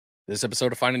This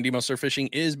episode of Finding Demo Surf Fishing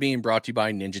is being brought to you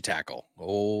by Ninja Tackle.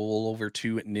 All over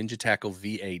to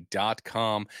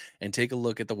ninjatackleva.com and take a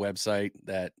look at the website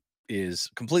that is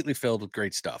completely filled with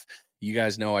great stuff. You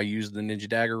guys know I use the Ninja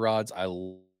Dagger rods.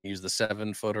 Use the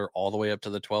 7-footer all the way up to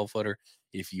the 12-footer.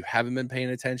 If you haven't been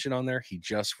paying attention on there, he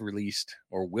just released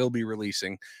or will be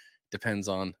releasing, depends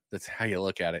on that's how you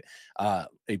look at it, a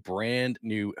brand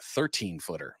new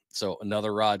 13-footer. So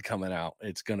another rod coming out.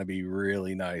 It's going to be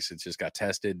really nice. It's just got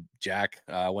tested. Jack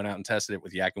went out and tested it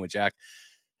with Yakking with Jack.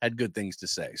 Had good things to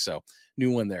say. So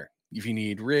new one there. If you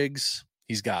need rigs,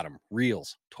 he's got them.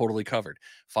 Reels, totally covered.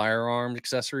 Firearm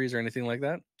accessories or anything like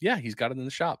that, yeah, he's got it in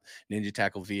the shop.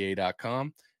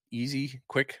 NinjaTackleVA.com. Easy,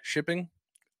 quick shipping,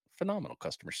 phenomenal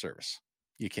customer service.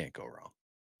 You can't go wrong.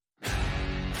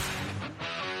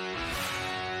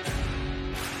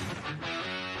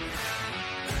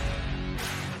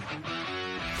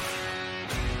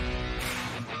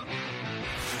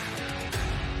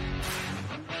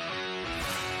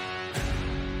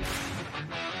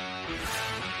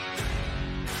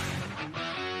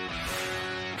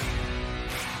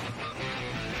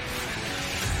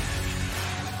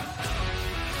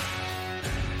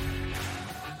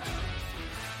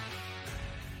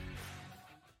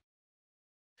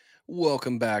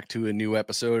 Welcome back to a new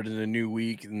episode in a new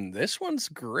week. And this one's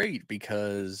great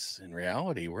because in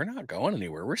reality, we're not going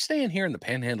anywhere. We're staying here in the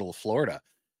panhandle of Florida.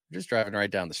 We're just driving right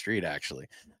down the street, actually.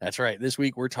 That's right. This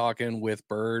week, we're talking with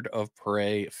Bird of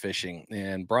Prey Fishing.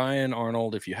 And Brian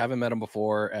Arnold, if you haven't met him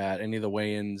before at any of the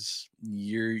weigh-ins,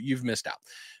 you've missed out.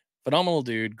 Phenomenal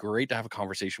dude, great to have a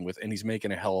conversation with, and he's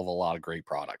making a hell of a lot of great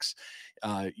products.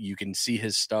 You can see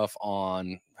his stuff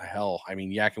on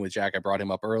Yakking with Jack. I brought him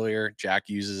up earlier. Jack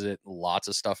uses it, lots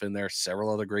of stuff in there.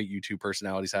 Several other great YouTube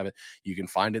personalities have it. You can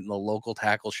find it in the local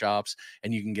tackle shops,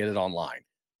 and you can get it online.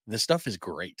 This stuff is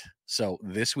great. So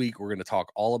this week we're going to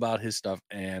talk all about his stuff,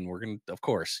 and we're going to, of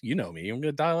course, you know me, I'm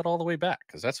going to dial it all the way back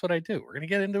because that's what I do. We're going to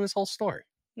get into his whole story.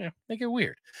 Yeah, make it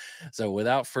weird. So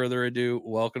without further ado,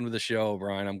 welcome to the show,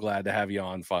 Brian. I'm glad to have you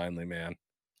on finally, man.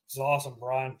 It's awesome,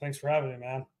 Brian. Thanks for having me,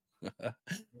 man.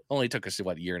 Only took us,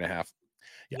 what, a year and a half?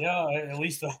 Yeah, at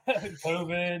least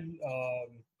COVID.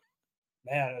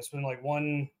 Man, it's been like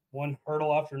one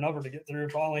hurdle after another to get through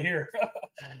finally here.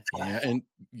 Yeah, and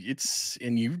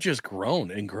you've just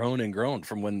grown and grown and grown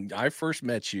from when I first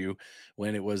met you,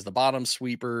 when it was the bottom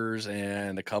sweepers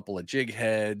and a couple of jig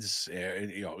heads.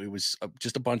 It was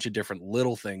just a bunch of different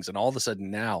little things, and all of a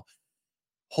sudden now,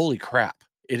 holy crap,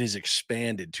 it has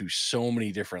expanded to so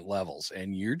many different levels,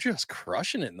 and you're just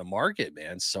crushing it in the market,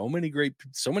 man. So many great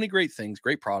things,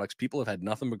 great products. People have had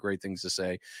nothing but great things to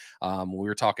say. We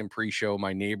were talking pre-show.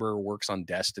 My neighbor works on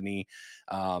Destiny.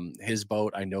 His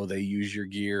boat, I know they use your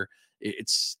gear.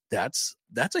 That's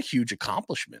a huge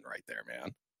accomplishment right there,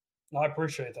 man. I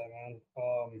appreciate that,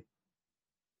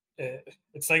 man.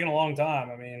 It's taken a long time.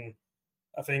 I mean,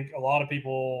 I think a lot of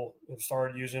people have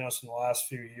started using us in the last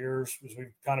few years because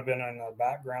we've kind of been in the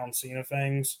background scene of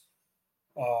things.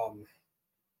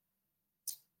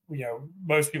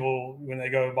 Most people when they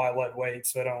go buy lead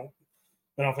weights, they don't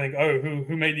think, oh,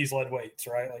 who made these lead weights,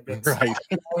 right? Like that's right.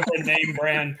 A name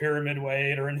brand pyramid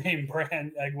weight or a name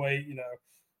brand egg weight,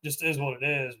 just is what it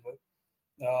is. But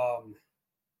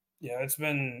it's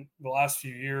been the last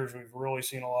few years we've really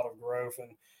seen a lot of growth,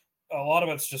 and a lot of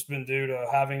it's just been due to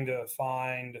having to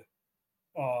find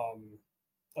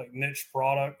like niche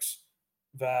products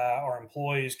that our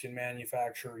employees can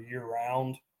manufacture year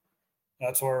round.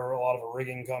 That's where a lot of the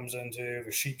rigging comes into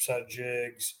the sheep's head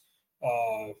jigs.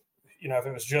 If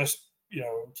it was just,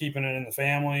 keeping it in the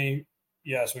family,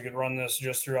 yes, we could run this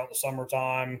just throughout the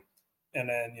summertime. And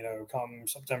then, come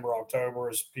September, October,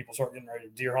 as people start getting ready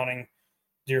to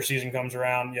deer season comes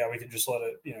around, yeah, we could just let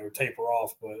it, taper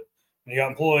off. But when you got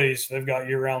employees, they've got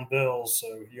year-round bills, so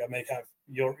you got to have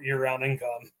year-round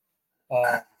income.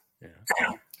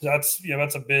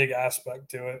 That's a big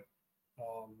aspect to it.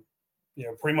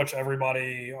 Pretty much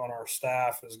everybody on our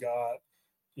staff has got,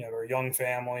 their young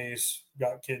families,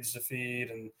 got kids to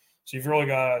feed, and so you've really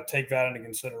got to take that into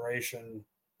consideration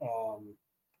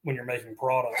when you're making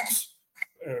products,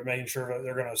 making sure that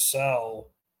they're going to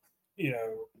sell,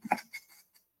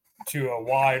 to a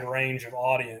wide range of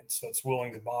audience that's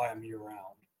willing to buy them year round,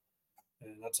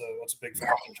 and that's a big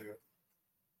factor to it.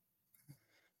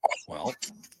 Well,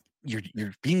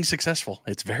 you're being successful.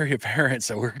 It's very apparent.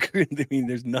 So we're good. I mean,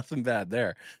 there's nothing bad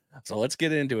there. So let's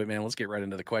get into it, man. Let's get right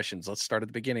into the questions. Let's start at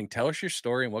the beginning. Tell us your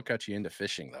story and what got you into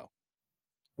fishing, though.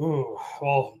 Ooh,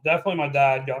 well, definitely my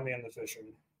dad got me into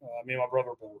fishing. Me and my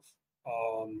brother both.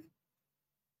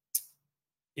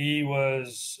 He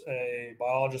was a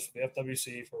biologist for the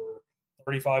FWC for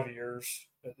 35 years.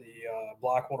 at the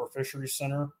Blackwater Fisheries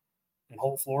Center in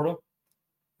Holt, Florida.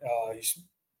 He's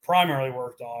primarily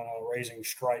worked on raising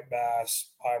striped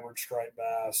bass, hybrid striped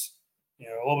bass,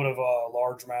 a little bit of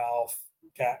largemouth,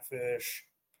 catfish,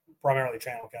 primarily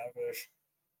channel catfish.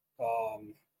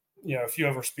 A few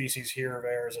other species here or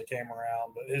there as they came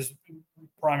around, but his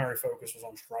primary focus was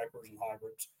on stripers and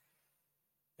hybrids.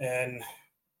 And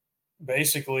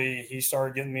basically, he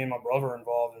started getting me and my brother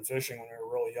involved in fishing when we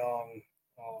were really young.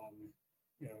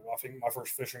 I think my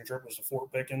first fishing trip was to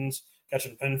Fort Pickens,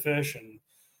 catching pinfish, and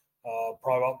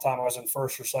probably about the time I was in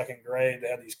first or second grade, they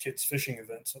had these kids fishing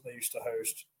events that they used to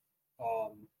host.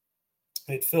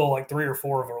 They'd fill like 3 or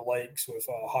 4 of their lakes with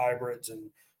hybrids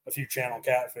and a few channel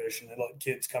catfish, and they'd let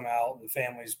kids come out and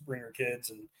families bring their kids,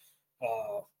 and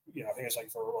I think it's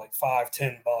like for like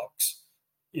 $5-10.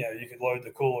 You could load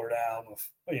the cooler down with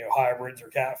hybrids or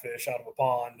catfish out of a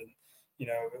pond, and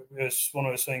it was one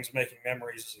of those things making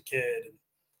memories as a kid. And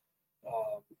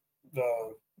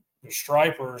the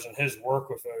stripers and his work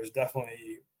with those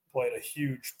definitely played a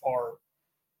huge part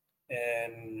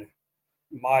in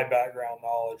my background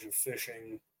knowledge of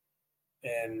fishing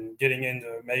and getting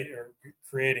into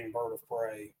creating bird of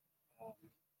prey.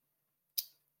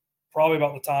 Probably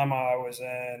about the time I was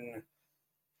in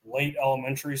late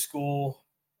elementary school,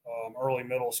 early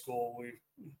middle school, we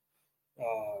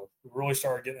really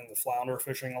started getting into flounder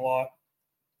fishing a lot.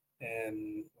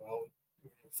 And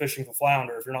fishing for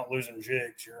flounder, if you're not losing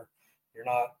jigs, you're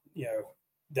not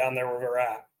down there where they're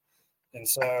at. And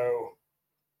so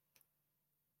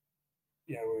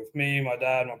with me, my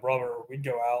dad, my brother, we'd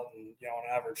go out and on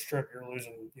an average trip, you're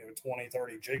losing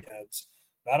 20-30 jig heads.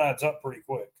 That adds up pretty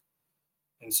quick.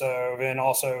 And so then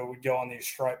also we'd go on these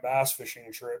striped bass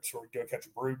fishing trips where we'd go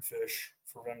catch brood fish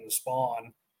for them to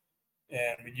spawn.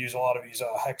 And we'd use a lot of these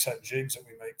hex head jigs that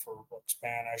we make for like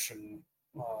Spanish and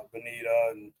bonita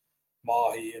and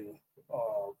mahi, and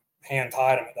hand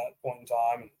tied them at that point in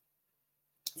time. And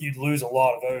you'd lose a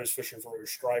lot of those fishing for your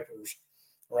stripers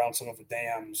around some of the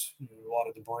dams. A lot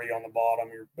of debris on the bottom.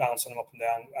 You're bouncing them up and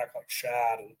down, act like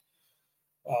shad. And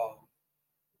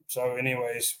so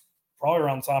anyways, probably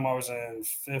around the time I was in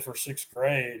 5th or 6th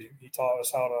grade, he taught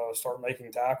us how to start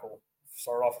making tackle.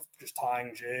 Start off with just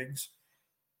tying jigs.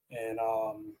 And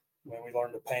when we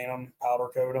learned to paint them, powder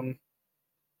coat them.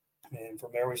 And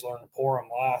from there, we just learned to pour them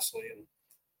lastly.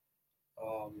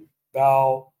 And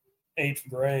about 8th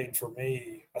grade for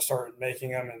me, I started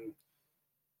making them. And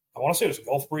I want to say it was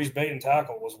Gulf Breeze Bait and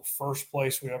Tackle was the first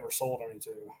place we ever sold any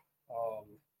to.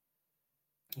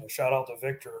 Shout out to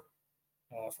Victor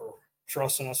for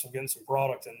trusting us with getting some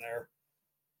product in there.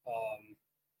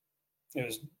 It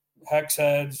was hex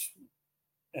heads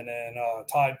and then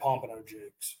tied pompano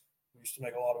jigs. We used to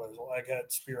make a lot of those leg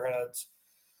heads, spearheads.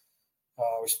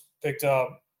 We picked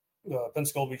up the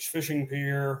Pensacola Beach Fishing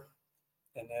Pier,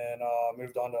 and then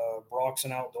moved on to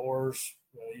Broxton Outdoors.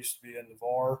 It used to be in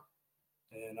Navarre,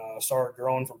 and started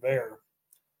growing from there.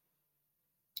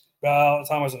 About the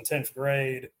time I was in 10th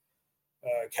grade,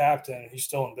 Captain, he's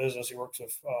still in business. He works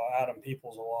with Adam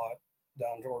Peoples a lot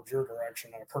down towards your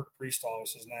direction. Kirk Priestall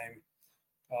is his name.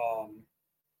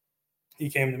 He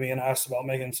came to me and asked about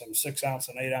making some 6-ounce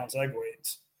and 8-ounce egg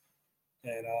weights.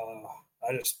 And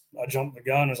I jumped the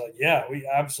gun. I was like, yeah, we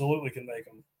absolutely can make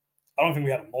them. I don't think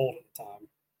we had a mold at the time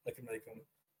that could make them.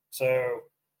 So,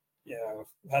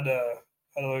 had to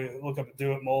look up a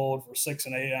Do It mold for 6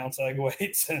 and 8-ounce egg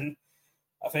weights. And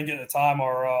I think at the time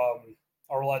our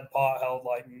lead pot held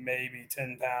like maybe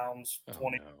 10 pounds,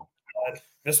 20. No.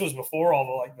 This was before all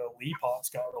the Lee pots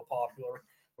got real popular.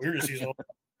 We were just using a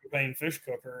propane fish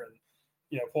cooker and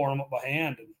pouring them up by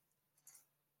hand, and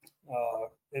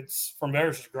it's from there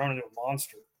it's just grown into a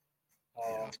monster.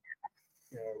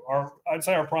 I'd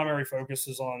say our primary focus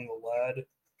is on the lead.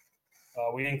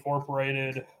 We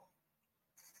incorporated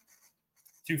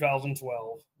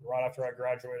 2012, right after I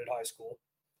graduated high school.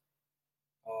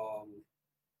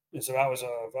 And so that was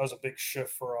a big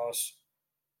shift for us.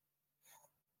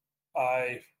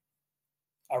 I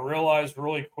realized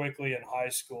really quickly in high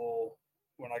school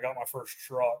when I got my first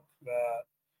truck that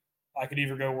I could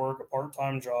either go work a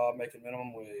part-time job making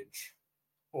minimum wage,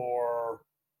 or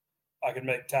I could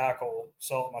make tackle,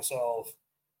 sell it myself,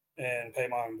 and pay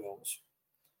my own bills.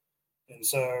 And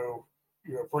so,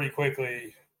 pretty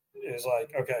quickly is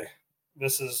like, okay,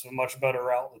 this is a much better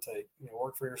route to take.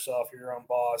 Work for yourself, you're your own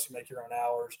boss, you make your own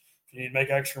hours. If you need to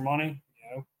make extra money,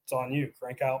 it's on you.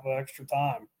 Crank out the extra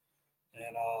time.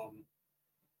 And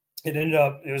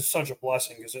it was such a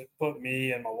blessing because it put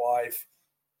me and my wife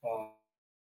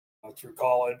through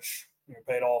college,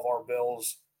 paid all of our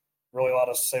bills, really allowed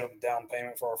us to save up a down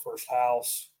payment for our first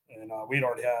house. And we'd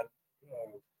already had,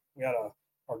 we had a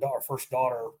our first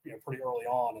daughter, pretty early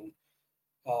on,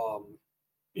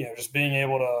 and just being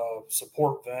able to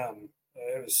support them,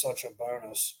 it was such a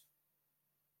bonus.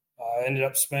 I ended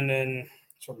up spending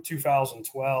from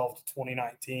 2012 to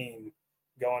 2019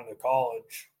 going to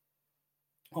college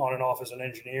on and off as an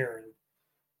engineer,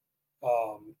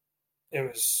 and it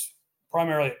was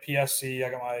primarily at PSC.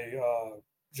 I got my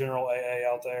general AA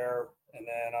out there, and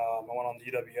then I went on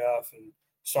the UWF and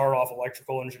started off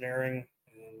electrical engineering,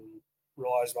 and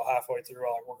realized about halfway through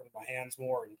I like working with my hands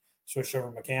more and switched over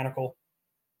to mechanical.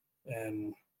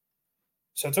 And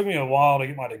so it took me a while to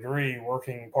get my degree,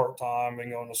 working part-time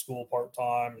and going to school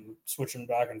part-time and switching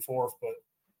back and forth. But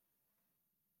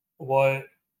what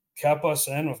kept us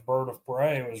in with Bird of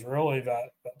Prey was really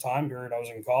that time period I was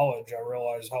in college. I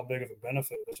realized how big of a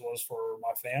benefit this was for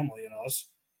my family and us,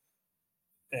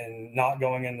 and not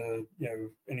going into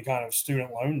any kind of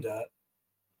student loan debt.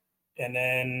 And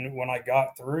then when I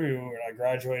got through and I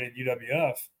graduated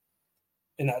UWF,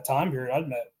 in that time period, I'd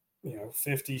met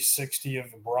 50, 60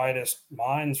 of the brightest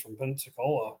minds from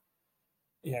Pensacola,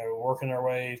 working their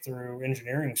way through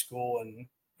engineering school. And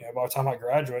by the time I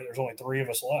graduated, there's only 3 of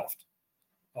us left.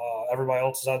 Everybody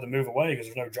else has had to move away because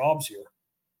there's no jobs here.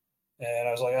 And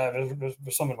I was like,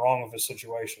 there's something wrong with this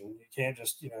situation. You can't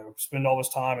just, spend all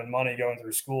this time and money going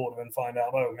through school and then find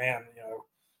out, oh man,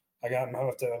 I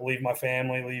have to leave my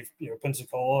family, leave,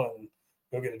 Pensacola, and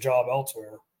go get a job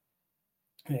elsewhere.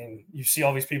 I mean, you see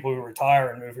all these people who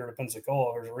retire and move here to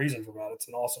Pensacola. There's a reason for that. It's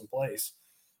an awesome place.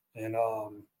 And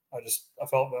I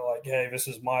felt that like, hey, this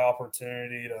is my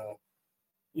opportunity to,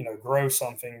 grow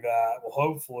something that will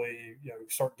hopefully,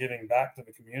 start giving back to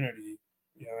the community,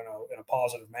 in a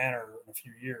positive manner in a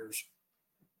few years.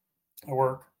 I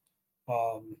work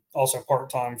also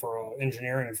part-time for an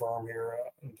engineering firm here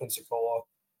in Pensacola.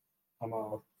 I'm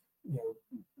a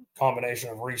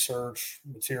combination of research,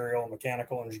 material, and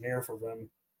mechanical engineer for them.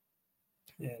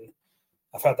 And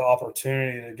I've had the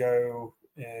opportunity to go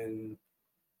and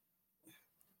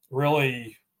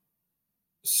really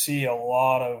see a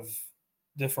lot of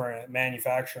different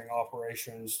manufacturing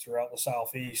operations throughout the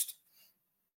Southeast.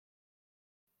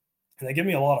 And they give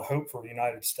me a lot of hope for the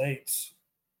United States.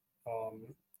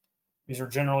 These are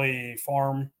generally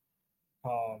farm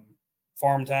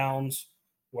towns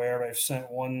where they've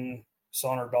sent one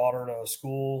son or daughter to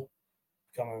school,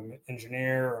 become an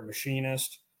engineer or a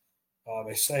machinist.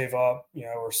 They save up,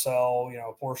 or sell,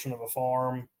 a portion of a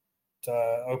farm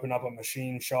to open up a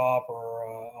machine shop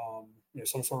or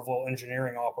some sort of little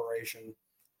engineering operation.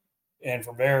 And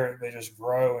from there, they just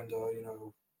grow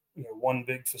into, one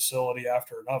big facility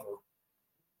after another.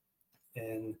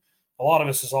 And a lot of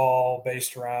this is all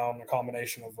based around a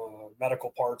combination of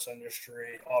medical parts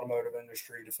industry, automotive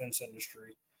industry, defense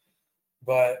industry.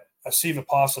 But I see the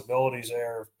possibilities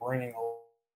there of bringing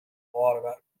a lot of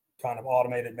that kind of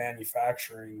automated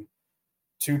manufacturing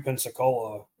to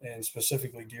Pensacola, and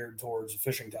specifically geared towards the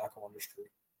fishing tackle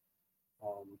industry.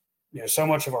 So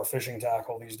much of our fishing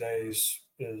tackle these days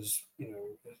is,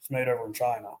 it's made over in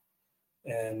China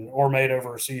or made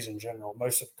overseas in general.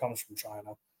 Most of it comes from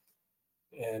China.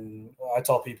 And I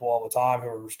tell people all the time who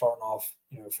are starting off,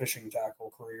 fishing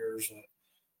tackle careers that,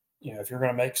 if you're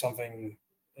going to make something,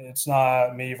 it's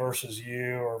not me versus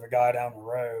you or the guy down the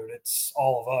road. It's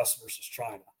all of us versus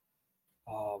China.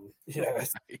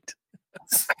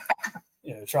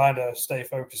 Trying to stay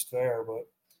focused there. But,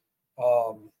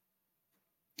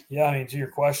 to your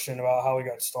question about how we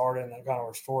got started and that kind of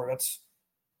our story,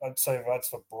 I'd say that's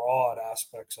the broad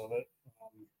aspects of it.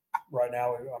 Right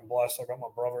now, I'm blessed. I've got my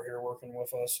brother here working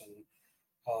with us, and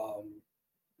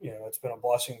it's been a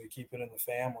blessing to keep it in the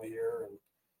family here and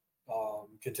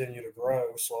continue to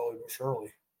grow slowly but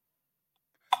surely.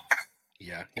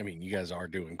 Yeah, I mean, you guys are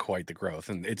doing quite the growth,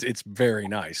 and it's very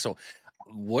nice. So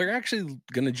we're actually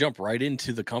going to jump right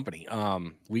into the company.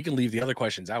 We can leave the other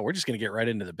questions out. We're just going to get right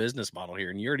into the business model here,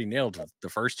 and you already nailed the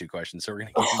first 2 questions, so we're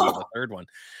going to get into the third one.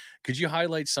 Could you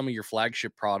highlight some of your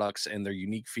flagship products and their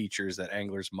unique features that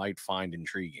anglers might find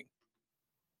intriguing?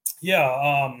 Yeah,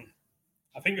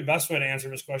 I think the best way to answer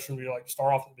this question would be like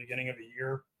start off at the beginning of the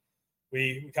year.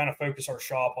 We kind of focus our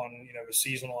shop on the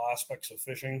seasonal aspects of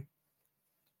fishing,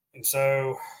 and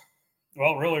so,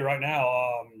 well, really right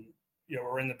now,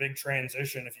 we're in the big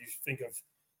transition. If you think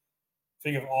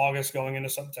of August going into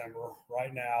September,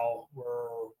 right now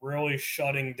we're really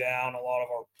shutting down a lot of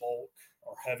our bulk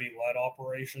or heavy lead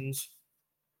operations,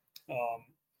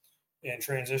 and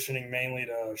transitioning mainly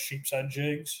to sheepshead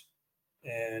jigs.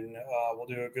 And we'll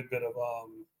do a good bit of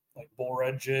like bull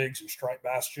red jigs and striped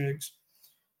bass jigs.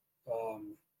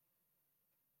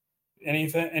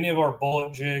 Any of our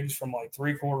bullet jigs from like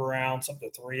 3/4 ounce up to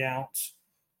 3 ounce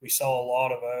We sell a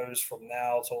lot of those from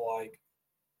now to like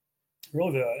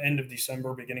really the end of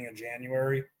December, beginning of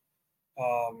January.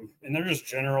 And they're just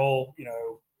general,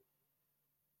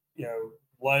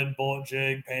 lead bullet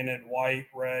jig painted white,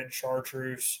 red,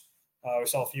 chartreuse. We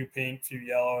sell a few pink, few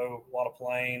yellow, a lot of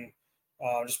plain.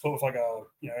 Just put with like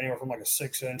anywhere from like a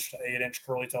 6-inch to 8-inch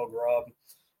curly tail grub.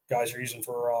 Guys are using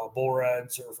for bull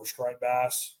reds or for striped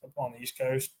bass up on the East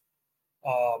Coast.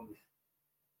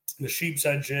 The sheep's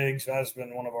head jigs, that's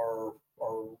been one of our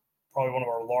probably one of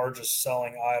our largest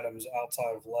selling items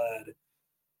outside of lead.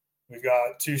 We've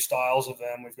got two styles of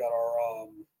them. We've got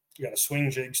we got a swing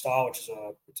jig style, which is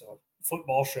it's a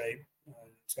football shape.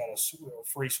 It's got a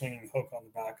free swinging hook on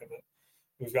the back of it.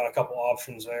 We've got a couple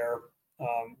options there.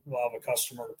 We'll have a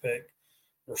customer to pick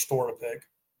or store to pick.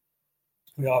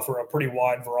 We offer a pretty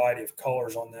wide variety of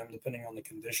colors on them depending on the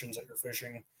conditions that you're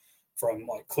fishing, from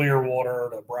like clear water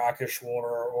to brackish water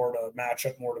or to match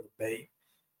up more to the bait.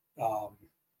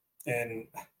 And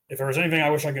if there was anything I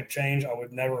wish I could change, I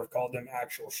would never have called them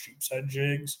actual sheep's head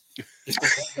jigs.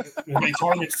 Just they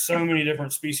target so many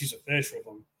different species of fish with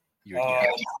them.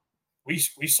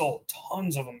 We sold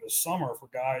tons of them this summer for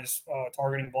guys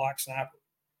targeting black snapper.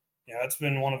 That's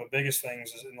been one of the biggest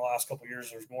things is in the last couple of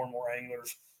years. There's more and more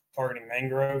anglers targeting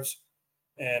mangroves,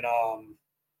 and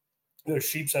those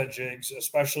sheep's head jigs,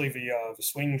 especially the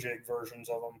swing jig versions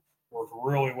of them, work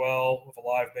really well with a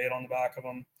live bait on the back of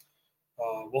them.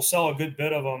 We'll sell a good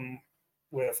bit of them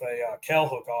with a Kel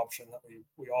hook option that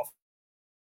we offer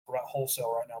about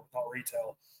wholesale right now, but not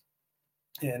retail.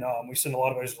 And we send a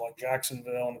lot of those to like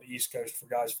Jacksonville and the East Coast for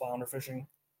guys flounder fishing.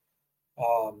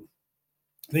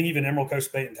 I think even Emerald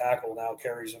Coast Bait and Tackle now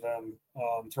carries them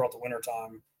throughout the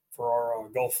wintertime for our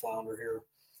Gulf flounder here.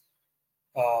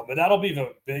 But that'll be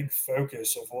the big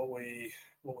focus of what we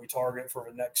target for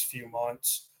the next few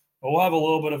months. But we'll have a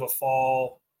little bit of a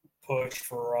fall push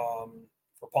for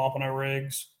pompano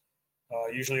rigs.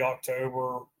 Usually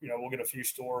October, we'll get a few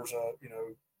stores,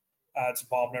 add some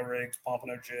pompano rigs,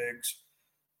 pompano jigs.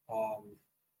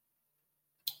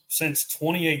 Since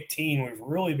 2018, we've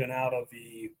really been out of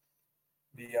the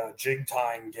jig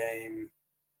tying game.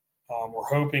 We're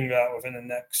hoping that within the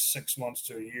next 6 months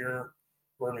to a year,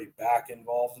 we're going to be back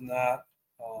involved in that.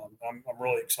 I'm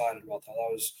really excited about that.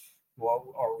 That was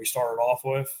what we started off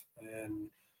with, and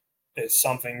it's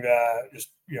something that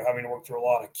just having to work through a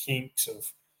lot of kinks of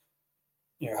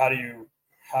how do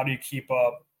you keep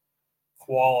up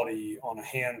quality on a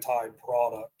hand tied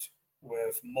product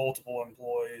with multiple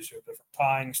employees who have different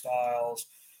tying styles,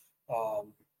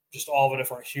 just all the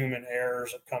different human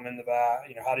errors that come into that.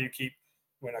 How do you keep,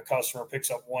 when a customer picks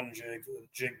up one jig, the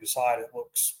jig beside it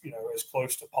looks as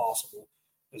close to possible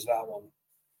as that one,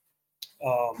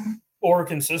 or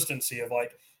consistency of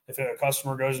like, if a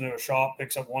customer goes into a shop,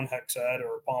 picks up one hex head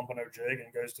or a pompano jig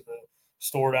and goes to the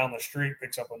store down the street,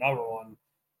 picks up another one,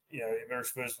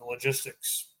 there's the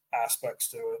logistics aspects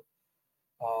to it.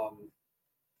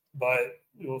 But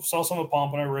we'll sell some of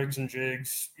pompano rigs and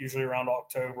jigs usually around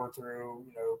October through,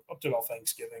 up to about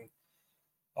Thanksgiving.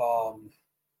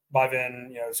 By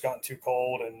then, it's gotten too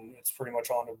cold and it's pretty much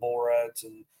on to bull reds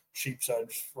and sheep's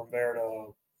heads from there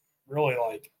to really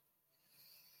like,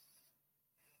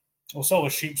 we'll sell the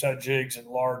sheep's head jigs in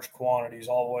large quantities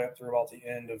all the way up through about the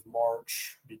end of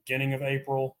March, beginning of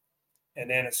April. And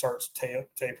then it starts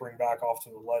tapering back off to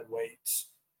the lead weights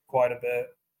quite a bit.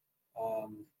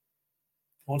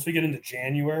 Once we get into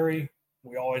January,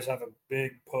 we always have a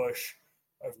big push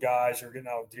of guys who are getting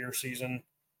out of deer season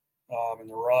in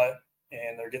the rut,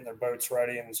 and they're getting their boats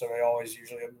ready. And so they always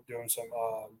usually end up doing some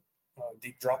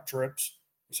deep drop trips.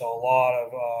 We saw a lot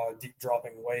of deep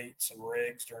dropping weights and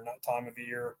rigs during that time of the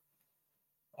year.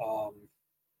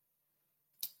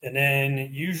 And then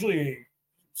usually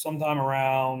sometime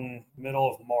around middle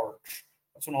of March,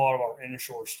 that's when a lot of our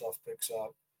inshore stuff picks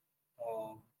up.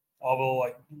 Although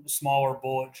like smaller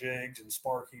bullet jigs and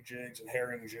sparky jigs and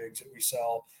herring jigs that we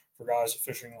sell for guys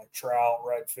fishing like trout,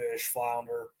 redfish,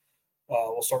 flounder,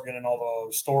 we'll start getting all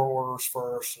the store orders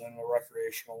first, and then the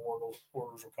recreational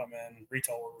orders will come in,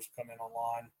 retail orders will come in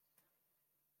online.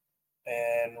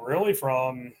 And really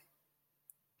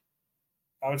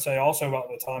I would say also about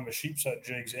the time the sheep's head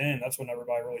jigs in, that's when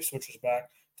everybody really switches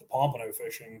back to pompano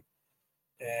fishing.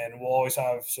 And we'll always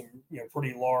have some,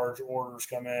 pretty large orders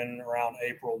come in around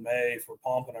April, May for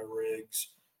pompano rigs.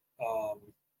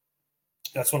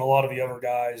 That's when a lot of the other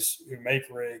guys who make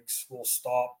rigs will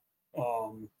stop.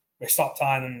 They stop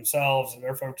tying them themselves and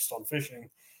they're focused on fishing.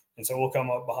 And so we'll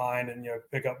come up behind and,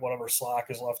 pick up whatever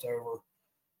slack is left over.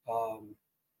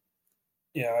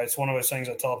 It's one of those things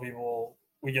I tell people.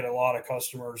 We get a lot of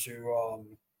customers who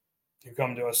who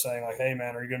come to us saying like, "Hey,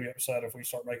 man, are you going to be upset if we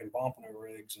start making pompano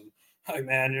rigs?" And like,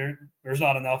 man, there's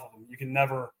not enough of them. You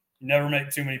never make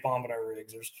too many pompano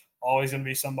rigs. There's always going to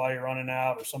be somebody running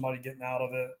out or somebody getting out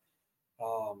of it.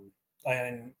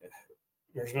 And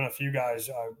there's been a few guys.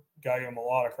 I got to give them a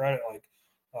lot of credit, like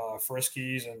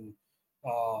Friskies and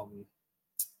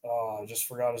just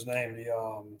forgot his name, the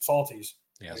Salties.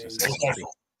 Yeah, I mean,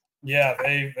 yeah,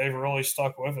 they've really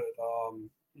stuck with it.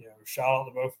 Shout out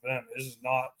to both of them. It's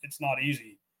not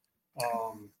easy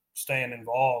staying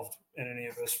involved in any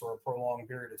of this for a prolonged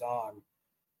period of time,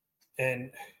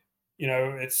 and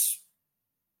it's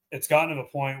gotten to the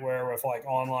point where with like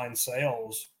online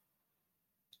sales,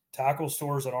 tackle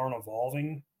stores that aren't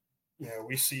evolving,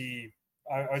 we see.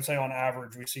 I'd say on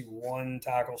average we see one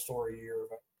tackle store a year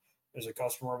as a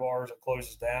customer of ours that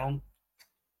closes down,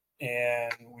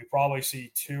 and we probably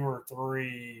see 2 or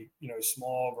 3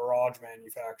 small garage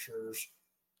manufacturers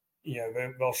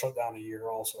they'll shut down a year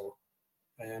also.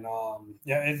 And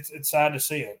it's sad to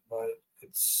see it, but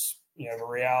it's the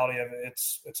reality of it.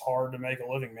 It's hard to make a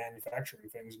living manufacturing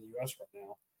things in the U.S. right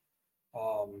now.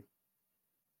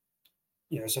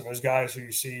 So those guys who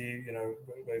you see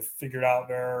they've figured out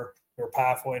their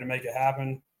pathway to make it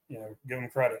happen, give them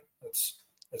credit. It's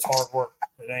hard work.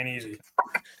 It ain't easy.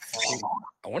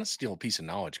 I want to steal a piece of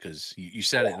knowledge because you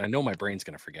said it, and I know my brain's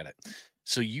going to forget it.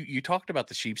 So you talked about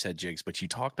the sheep's head jigs, but you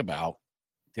talked about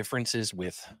differences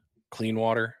with clean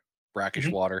water, brackish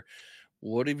water.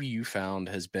 What have you found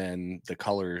has been the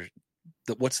color?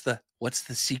 What's the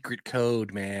secret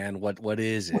code, man? What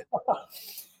is it?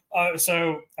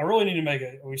 So I really need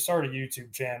to we started a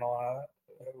YouTube channel.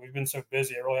 We've been so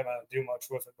busy, I really haven't had to do much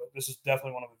with it, but this is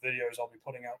definitely one of the videos I'll be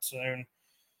putting out soon,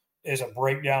 is a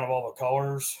breakdown of all the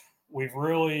colors. We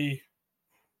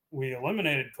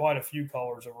eliminated quite a few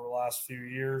colors over the last few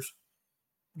years,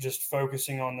 just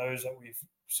focusing on those that we've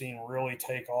seen really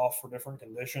take off for different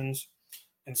conditions.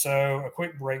 And so a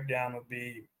quick breakdown would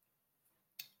be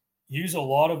use a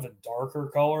lot of the darker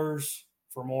colors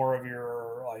for more of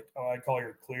your, like, I'd call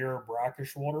your clear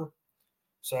brackish water.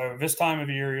 So this time of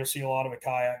year, you'll see a lot of the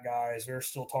kayak guys. They're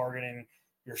still targeting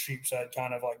your sheepshead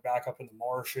kind of like back up in the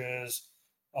marshes,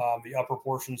 the upper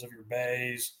portions of your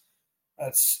bays.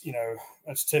 That's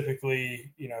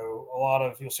typically,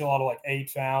 you'll see a lot of like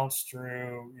 1/8 ounce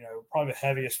through, probably the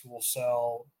heaviest we'll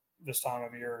sell this time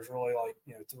of year is really like,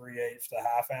 3/8 to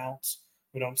 1/2 ounce.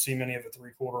 We don't see many of the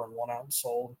 3/4 and 1 ounce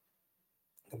sold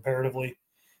comparatively.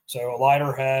 So a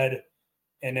lighter head,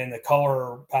 and then the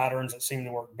color patterns that seem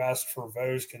to work best for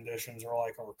those conditions are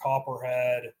like our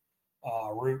copperhead,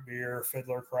 root beer,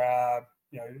 fiddler crab,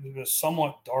 the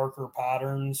somewhat darker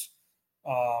patterns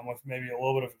with maybe a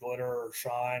little bit of glitter or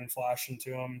shine flashing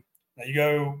to them. Now you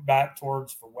go back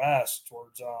towards the west,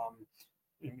 towards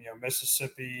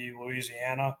Mississippi,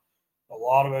 Louisiana. A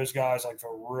lot of those guys like the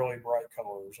really bright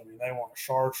colors. I mean, they want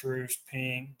chartreuse,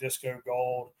 pink, disco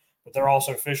gold, but they're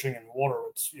also fishing in water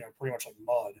that's pretty much like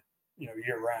mud,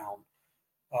 year round.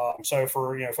 So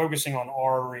for focusing on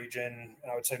our region,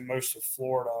 I would say most of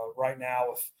Florida right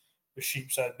now, with the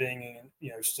sheepshead being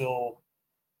still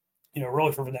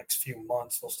really for the next few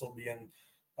months, they'll still be in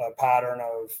a pattern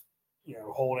of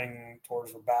holding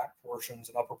towards the back portions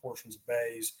and upper portions of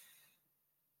bays.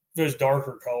 Those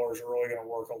darker colors are really going to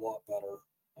work a lot better.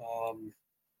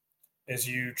 As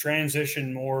you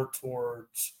transition more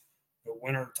towards the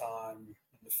winter time and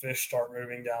the fish start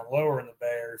moving down lower in the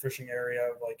bay or fishing area,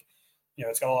 like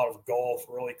it's got a lot of Gulf,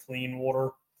 really clean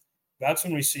water. That's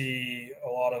when we see a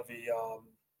lot of the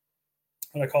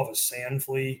what I call the sand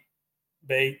flea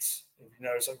baits. If you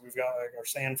notice, like we've got like our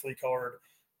sand flea colored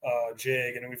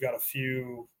jig, and then we've got a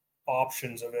few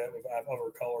options of it with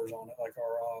other colors on it, like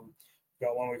our we've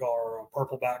got one we call our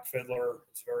purpleback fiddler.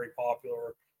 It's very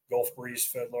popular. Gulf breeze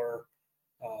fiddler.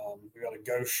 We got a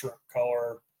ghost shrimp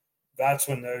color. That's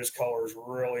when those colors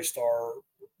really start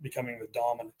becoming the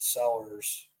dominant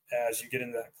sellers as you get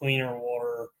into that cleaner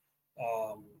water.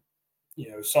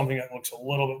 Something that looks a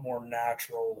little bit more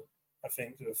natural, I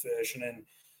think, to the fish. And then,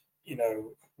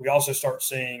 we also start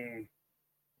seeing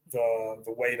the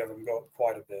weight of them go up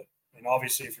quite a bit. And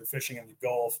obviously, if you're fishing in the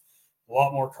Gulf, a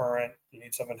lot more current. You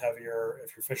need something heavier.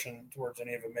 If you're fishing towards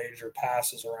any of the major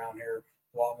passes around here,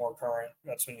 a lot more current.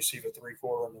 That's when you see the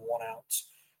 3/4 and the 1 ounce.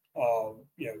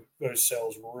 Those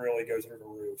sales really go through the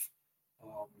roof.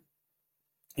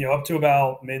 Up to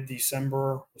about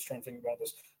mid-December, I was trying to think about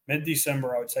this.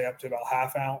 Mid-December, I would say up to about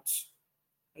 1/2 ounce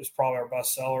is probably our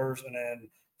best sellers. And then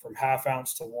from 1/2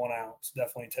 ounce to 1 ounce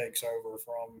definitely takes over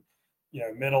from,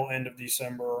 end of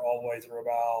December all the way through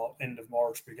about end of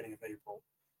March, beginning of April.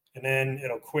 And then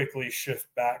it'll quickly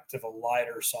shift back to the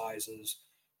lighter sizes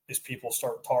is people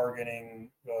start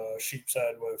targeting sheep's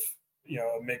head with,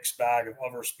 a mixed bag of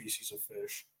other species of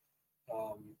fish.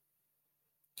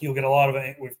 You'll get a lot of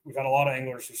we've had a lot of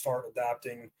anglers who start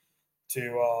adapting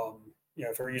to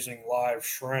if they're using live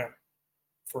shrimp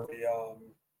for the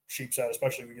sheep's head,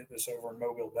 especially we get this over in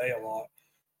Mobile Bay a lot,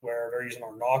 where they're using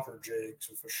our knocker jigs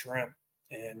with the shrimp,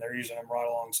 and they're using them right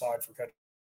alongside for catching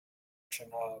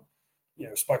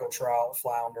speckled trout,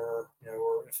 flounder,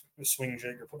 or if a swing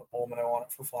jig, you're putting a bull minnow on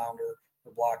it for flounder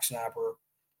or black snapper.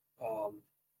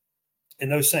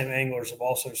 And those same anglers have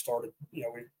also started, we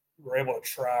were able to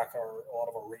track a lot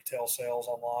of our retail sales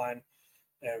online,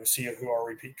 and we see who our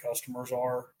repeat customers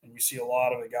are. And you see a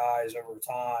lot of the guys over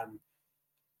time,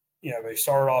 they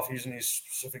started off using these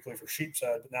specifically for sheep's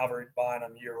head, but now they're buying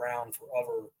them year round for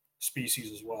other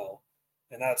species as well.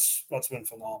 And that's been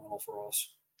phenomenal for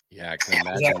us. Yeah, I can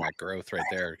imagine that growth right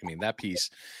there. I mean, that piece,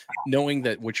 knowing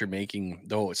that what you're making,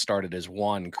 though it started as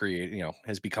one,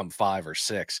 has become 5 or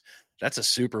 6. That's a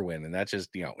super win. And that just,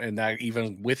 and that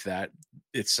even with that,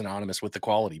 it's synonymous with the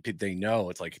quality. They know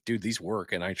it's like, dude, these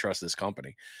work and I trust this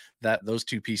company. That those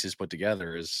two pieces put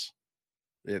together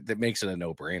that makes it a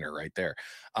no-brainer right there.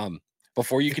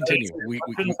 Before you continue,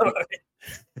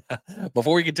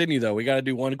 before we continue though, we got to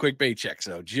do one quick bait check.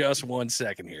 So just 1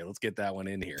 second here. Let's get that one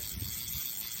in here.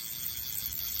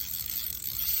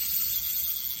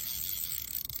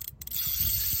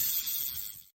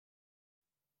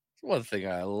 One thing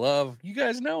I love, you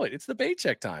guys know it. It's the bait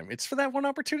check time. It's for that one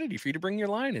opportunity for you to bring your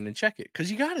line in and check it, because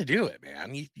you got to do it,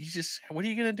 man. You just, what are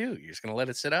you going to do? You're just going to let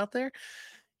it sit out there?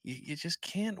 You just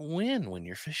can't win when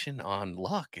you're fishing on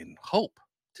luck and hope.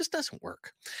 It just doesn't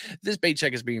work. This bait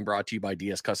check is being brought to you by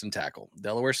DS Custom Tackle.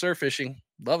 Delaware Surf Fishing.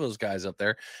 Love those guys up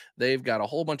there. They've got a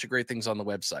whole bunch of great things on the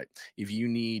website. If you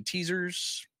need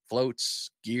teasers,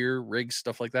 floats, gear, rigs,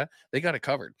 stuff like that, they got it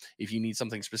covered. If you need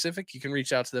something specific, you can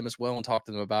reach out to them as well and talk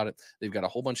to them about it. They've got a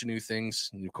whole bunch of new things.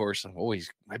 And of course,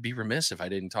 I'd be remiss if I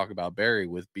didn't talk about Barry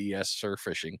with BS Surf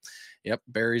Fishing. Yep,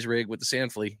 Barry's rig with the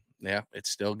sand flea. Yeah, it's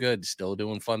still good, still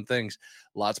doing fun things.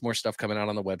 Lots more stuff coming out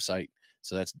on the website.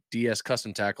 So that's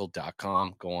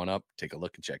dscustomtackle.com. Go on up, take a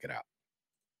look, and check it out.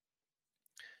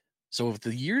 So if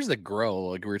the years that grow,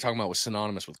 like we were talking about, was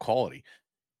synonymous with quality,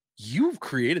 you've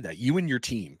created that. You and your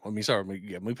team. Let me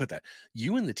put that.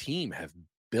 You and the team have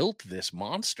built this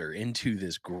monster into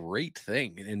this great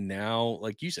thing. And now,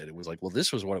 like you said, it was like, well,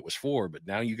 this was what it was for, but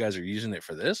now you guys are using it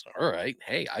for this. All right.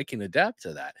 Hey, I can adapt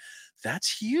to that.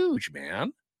 That's huge,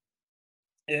 man.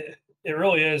 It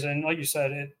really is. And like you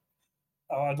said,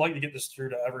 I'd like to get this through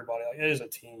to everybody. Like, it is a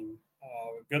team.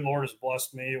 Good Lord has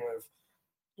blessed me with,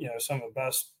 some of the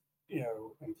best,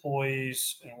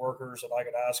 employees and workers that I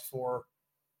could ask for.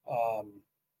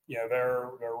 They're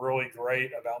really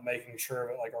great about making sure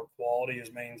that like our quality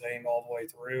is maintained all the way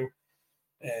through,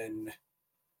 and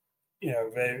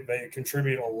they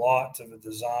contribute a lot to the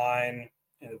design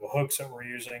and the hooks that we're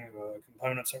using, the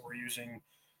components that we're using,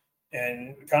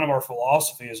 and kind of our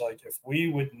philosophy is like, if we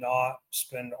would not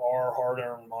spend our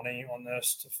hard-earned money on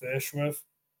this to fish with,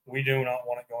 we do not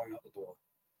want it going out the door.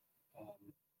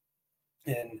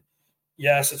 And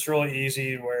yes, it's really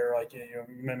easy where like you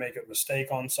may make a mistake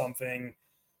on something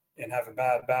and have a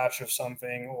bad batch of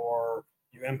something, or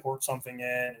you import something in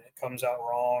and it comes out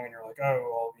wrong, and you're like,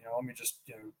 oh well, let me just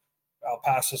I'll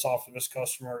pass this off to this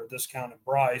customer at a discounted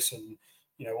price, and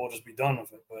we'll just be done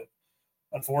with it. But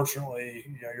unfortunately,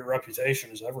 your reputation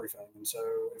is everything, and so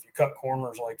if you cut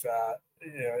corners like that,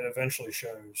 it eventually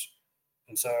shows.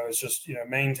 And so it's just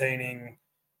maintaining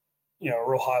a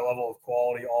real high level of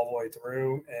quality all the way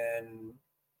through, and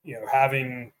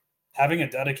having a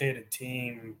dedicated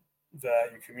team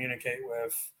that you communicate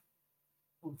with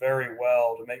very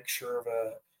well to make sure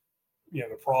that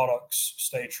the products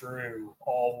stay true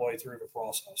all the way through the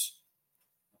process.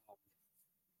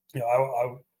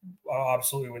 I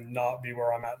absolutely would not be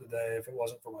where I'm at today if it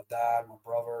wasn't for my dad, my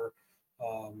brother.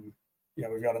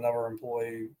 We've got another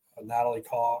employee, Natalie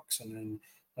Cox, and then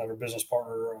another business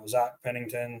partner, Zach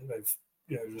Pennington. They've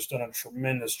just done a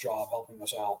tremendous job helping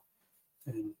us out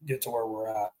and get to where we're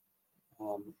at.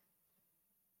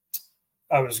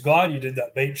 I was glad you did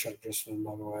that bait check just then,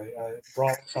 by the way. I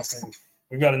brought something.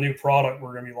 We've got a new product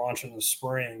we're going to be launching this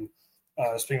spring.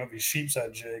 Speaking of these sheep's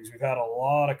head jigs, we've had a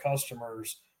lot of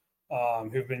customers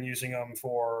who've been using them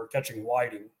for catching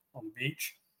whiting on the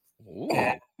beach.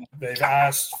 And they've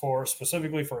asked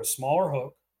specifically for a smaller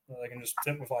hook that they can just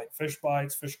tip with like fish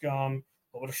bites, fish gum,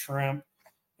 a little bit of shrimp.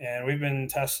 And we've been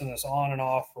testing this on and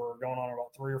off for going on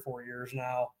about 3 or 4 years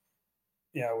now.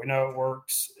 We know it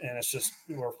works, and it's just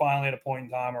we're finally at a point in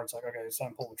time where it's like, okay, it's time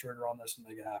to pull the trigger on this and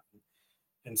make it happen.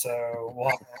 And so we'll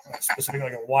have specifically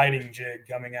like a whiting jig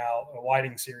coming out, a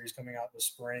whiting series coming out this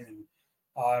spring, and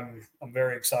I'm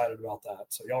very excited about that.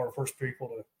 So y'all are the first people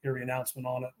to hear the announcement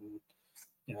on it,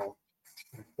 and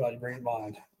glad you bring it to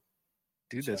mind.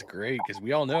 Dude, that's great, because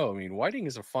we all know, I mean, whiting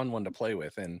is a fun one to play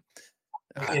with, and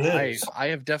It is. I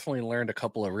have definitely learned a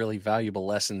couple of really valuable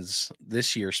lessons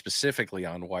this year, specifically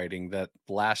on whiting, that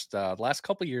last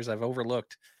couple of years I've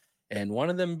overlooked, and one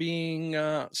of them being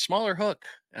smaller hook,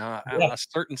 Yeah. a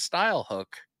certain style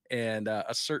hook, and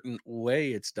a certain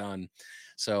way it's done.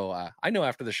 So I know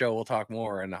after the show we'll talk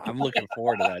more, and I'm looking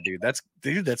forward to that,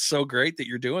 dude. That's so great that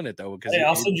you're doing it though, because Hey,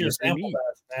 I'll it send you a is sample neat.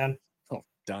 batch, man. Oh,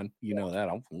 done. You know that.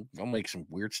 I'll make some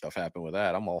weird stuff happen with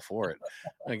that. I'm all for it.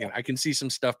 I can see some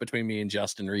stuff between me and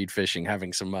Justin Reed fishing,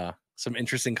 having some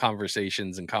interesting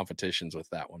conversations and competitions with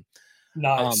that one. Um,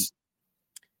 Nice.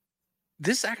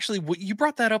 this actually, what you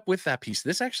brought that up with that piece.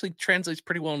 This actually translates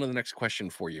pretty well into the next question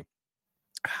for you.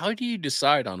 How do you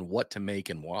decide on what to make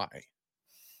and why?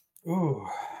 Ooh,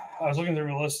 I was looking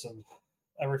through a list of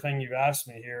everything you've asked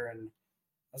me here, and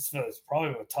that's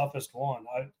probably the toughest one.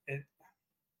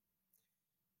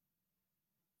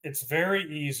 It's very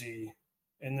easy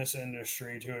in this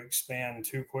industry to expand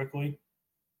too quickly.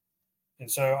 And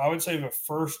so I would say the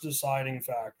first deciding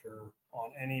factor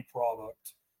on any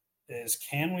product is,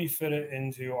 can we fit it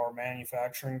into our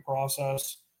manufacturing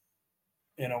process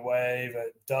in a way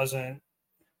that doesn't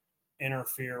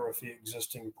interfere with the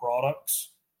existing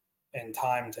products and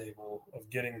timetable of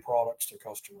getting products to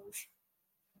customers.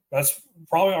 That's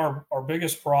probably our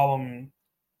biggest problem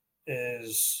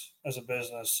is, as a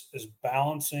business, is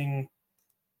balancing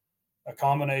a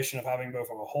combination of having both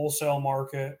a wholesale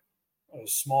market, a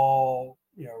small,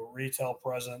 retail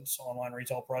presence, online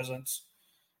retail presence,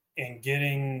 and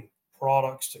getting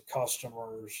products to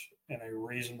customers in a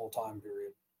reasonable time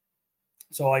period.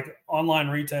 So, like online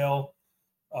retail,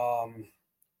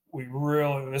 we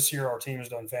really, this year our team has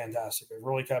done fantastic. We've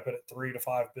really kept it at 3 to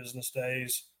 5 business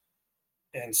days.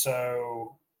 And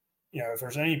so, if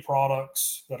there's any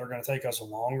products that are going to take us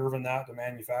longer than that to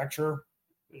manufacture,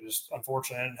 it just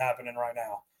unfortunately isn't happening right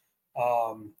now.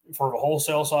 For the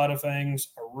wholesale side of things,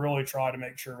 I really try to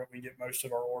make sure that we get most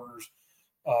of our orders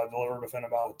delivered within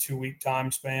about a 2-week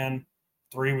time span,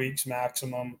 3 weeks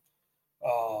maximum.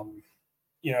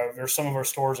 There's some of our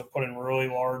stores that put in really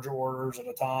large orders at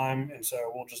a time, and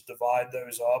so we'll just divide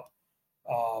those up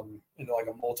into like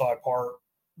a multi-part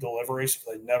delivery, so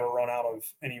they never run out of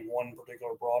any one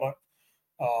particular product.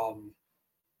 And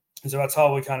so that's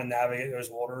how we kind of navigate those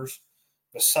orders.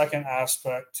 The second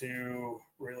aspect to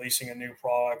releasing a new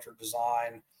product or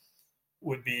design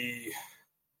would be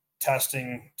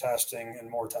testing, and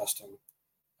more testing.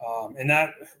 And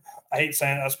that, I hate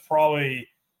saying it, that's probably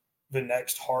the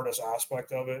next hardest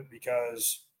aspect of it,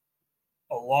 because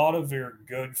a lot of your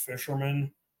good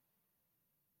fishermen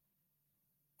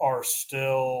are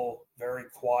still very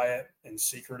quiet and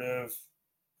secretive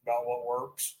about what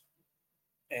works.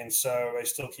 And so they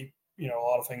still keep, a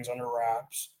lot of things under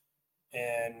wraps.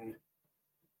 And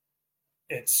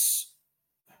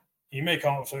you may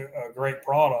come up with a great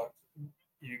product.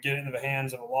 You get it into the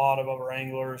hands of a lot of other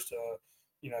anglers to,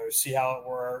 see how it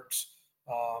works.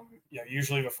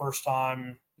 Usually the first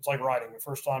time, it's like writing. The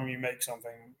first time you make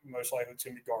something, most likely it's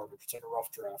going to be garbage. It's like a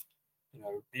rough draft.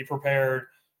 Be prepared,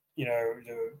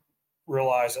 to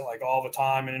realize that like all the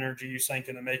time and energy you sink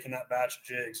into making that batch of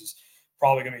jigs is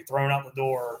probably going to be thrown out the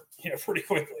door, pretty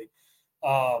quickly.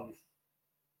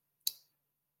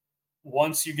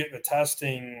 Once you get the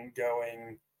testing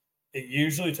going, it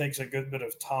usually takes a good bit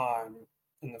of time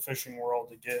in the fishing world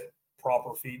to get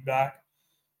proper feedback.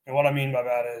 And what I mean by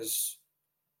that is,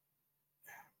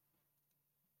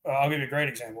 I'll give you a great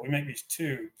example. We make these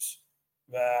tubes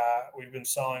that we've been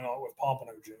selling with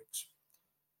pompano jigs.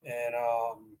 And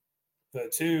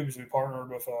the tubes, we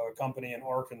partnered with a company in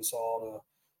Arkansas to,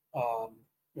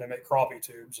 they make crappie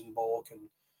tubes in bulk. And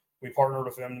we partnered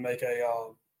with them to make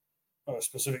a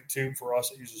specific tube for us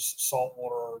that uses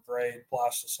saltwater grade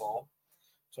plastisol.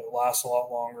 So it lasts a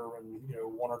lot longer when,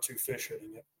 1 or 2 fish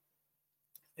hitting it.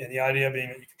 And the idea being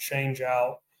that you can change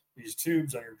out these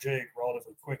tubes on your jig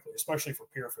relatively quickly, especially for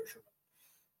pier fishermen.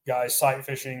 Guys sight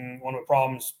fishing, one of the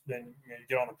problems, then you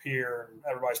get on a pier and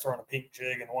everybody's throwing a pink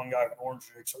jig and one guy with an orange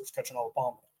jig, so it's catching all the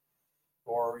pompano.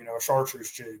 Or, a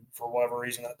chartreuse jig, for whatever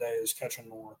reason that day, is catching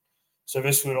more. So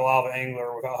this would allow the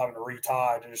angler, without having to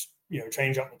retie, to just,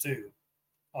 change out the tube.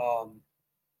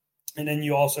 And then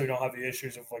you also don't have the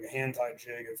issues of like a hand tied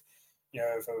jig of,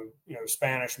 if a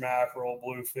Spanish mackerel,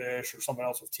 bluefish, or something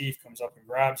else with teeth comes up and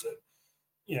grabs it,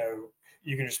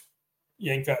 you can just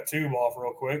yank that tube off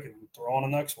real quick and throw on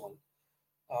the next one.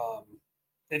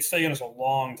 it's taken us a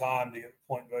long time to get to the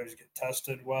point where those get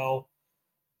tested well.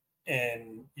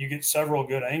 And you get several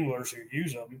good anglers who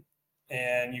use them,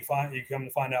 and you come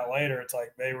to find out later, it's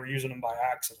like they were using them by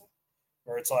accident,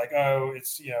 where it's like, oh,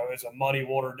 it's a muddy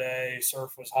water day,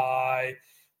 surf was high,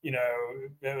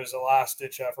 it was a last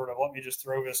ditch effort of let me just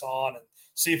throw this on and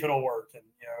see if it'll work. And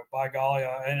by golly,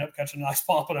 I ended up catching a nice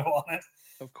pompano on it.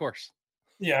 Of course.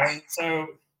 Yeah, and so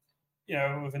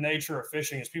with the nature of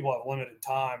fishing is people have limited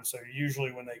time, so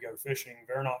usually when they go fishing,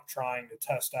 they're not trying to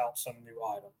test out some new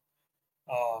item.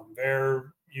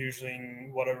 They're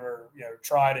using whatever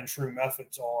tried and true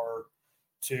methods are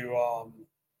to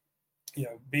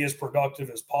be as productive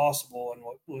as possible in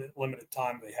what limited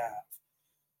time they have.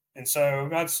 And so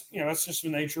that's just the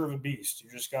nature of a beast. You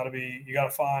got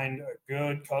to find a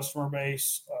good customer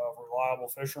base of reliable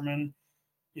fishermen.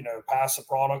 Pass the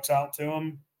products out to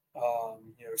them.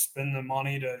 Spend the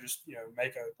money to just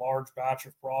make a large batch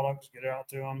of products, get it out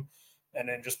to them, and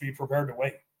then just be prepared to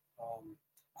wait.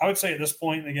 I would say at this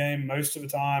point in the game, most of the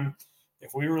time,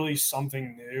 if we release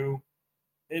something new,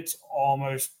 it's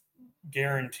almost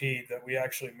guaranteed that we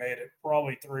actually made it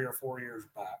probably 3 or 4 years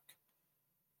back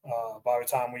by the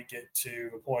time we get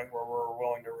to the point where we're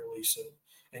willing to release it.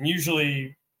 And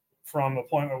usually from the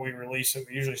point where we release it,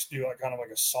 we usually do kind of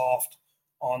like a soft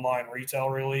online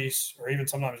retail release, or even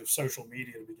sometimes with social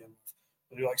media to begin with.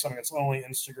 We'll do like something that's only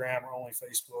Instagram or only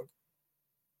Facebook,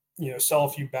 sell a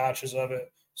few batches of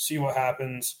it, see what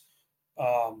happens.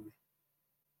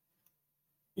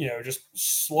 Just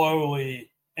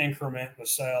slowly increment the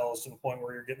sales to the point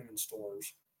where you're getting them in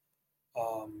stores.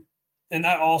 And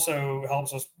that also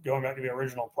helps us, going back to the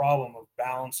original problem of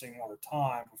balancing our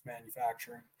time with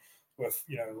manufacturing, with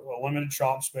a limited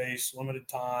shop space, limited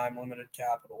time, limited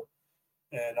capital,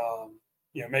 and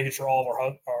making sure all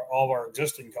of our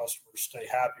existing customers stay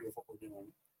happy with what we're doing.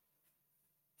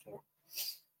 So,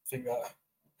 I think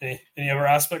any other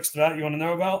aspects to that you want to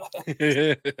know about?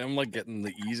 I'm like getting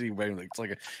the easy way. It's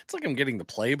like I'm getting the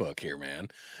playbook here, man.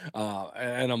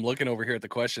 And I'm looking over here at the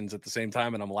questions at the same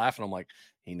time, and I'm laughing. I'm like,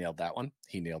 he nailed that one.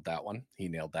 He nailed that one. He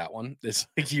nailed that one. It's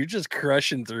like you're just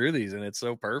crushing through these, and it's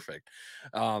so perfect.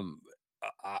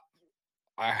 I,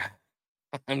 I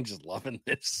I'm just loving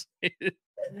this.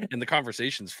 And the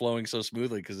conversation's flowing so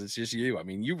smoothly because it's just you. I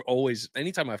mean, you've always,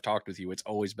 anytime I've talked with you, it's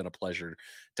always been a pleasure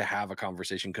to have a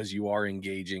conversation because you are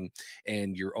engaging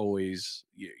and you're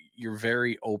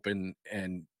very open,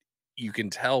 and you can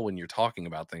tell when you're talking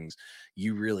about things,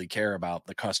 you really care about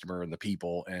the customer and the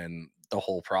people and the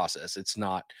whole process. It's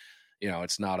not,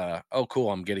 it's not oh,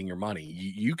 cool, I'm getting your money.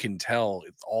 You can tell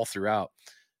it's all throughout,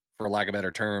 for lack of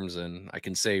better terms, and I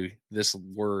can say this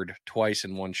word twice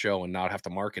in one show and not have to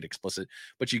mark it explicit,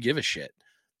 but you give a shit.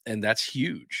 And that's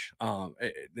huge.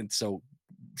 And so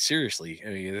seriously, I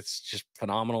mean, it's just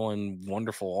phenomenal and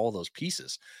wonderful, all those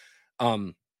pieces.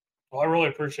 Well, I really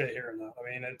appreciate hearing that.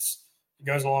 I mean, it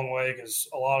goes a long way because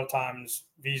a lot of times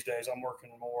these days I'm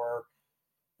working more,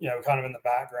 kind of in the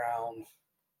background,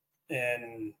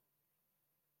 and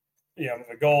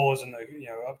the goal is in the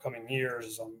upcoming years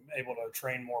is I'm able to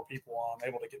train more people on, I'm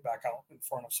able to get back out in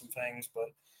front of some things.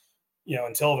 But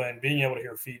until then, being able to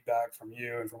hear feedback from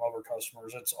you and from other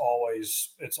customers, it's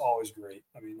always great.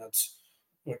 I mean, that's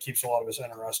what keeps a lot of us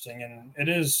interesting, and it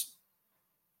is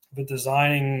the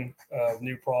designing of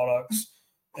new products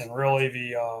and really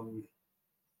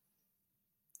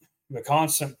the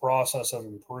constant process of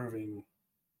improving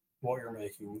what you're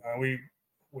making.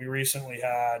 We recently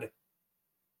had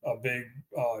a big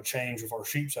change with our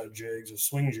sheep's head jigs, of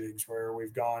swing jigs, where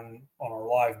we've gone on our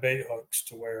live bait hooks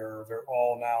to where they're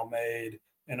all now made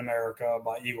in America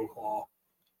by Eagle Claw,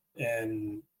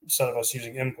 and instead of us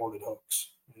using imported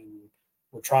hooks. And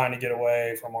we're trying to get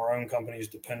away from our own company's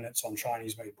dependence on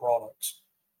Chinese made products.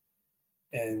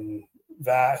 And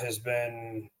that's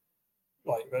been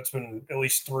at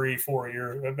least 3-4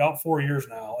 years, about 4 years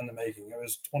now in the making. It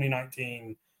was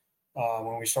 2019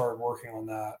 when we started working on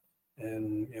that.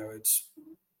 And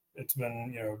it's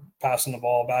been passing the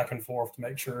ball back and forth to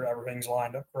make sure everything's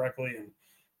lined up correctly, and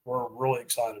we're really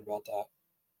excited about that.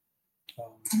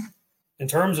 In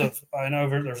terms of, I know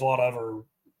there's a lot of other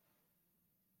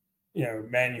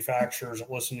manufacturers that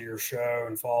listen to your show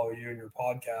and follow you and your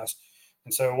podcast,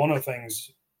 and so one of the things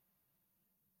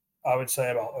I would say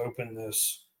about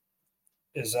openness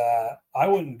is that I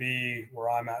wouldn't be where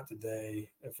I'm at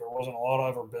today if there wasn't a lot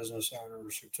of other business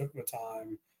owners who took the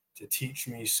time to teach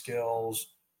me skills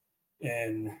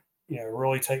and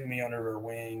really take me under their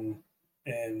wing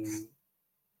and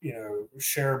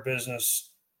share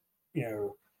business,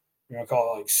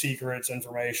 call it like secrets,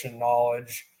 information,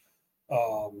 knowledge,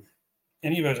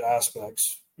 any of those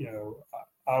aspects.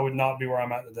 I would not be where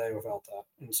I'm at today without that.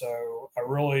 And so I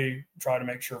really try to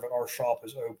make sure that our shop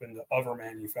is open to other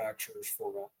manufacturers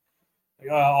for that.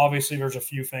 Obviously, there's a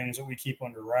few things that we keep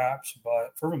under wraps,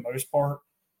 but for the most part,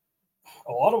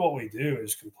 a lot of what we do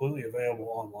is completely available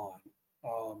online.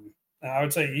 And I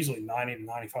would say easily 90 to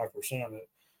 95% of it,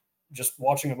 just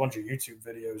watching a bunch of YouTube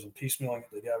videos and piecemealing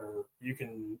it together, you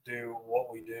can do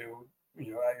what we do,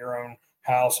 at your own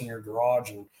house in your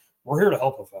garage. And we're here to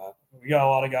help with that. We got a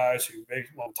lot of guys who they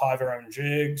want to tie their own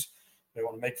jigs, they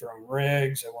want to make their own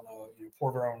rigs, they want to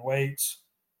pour their own weights.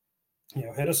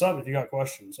 Hit us up if you got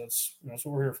questions. That's what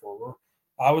we're here for.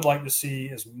 I would like to see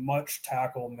as much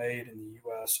tackle made in the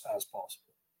U.S. as possible.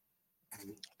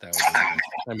 That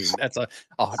would be, that's a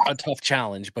tough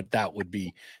challenge, but that would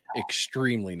be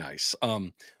extremely nice.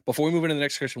 Before we move into the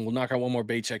next question, we'll knock out one more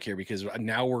bait check here because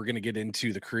now we're going to get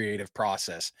into the creative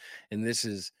process, and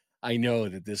I know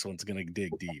that this one's going to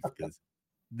dig deep because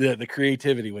the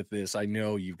creativity with this, I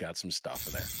know you've got some stuff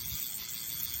in there.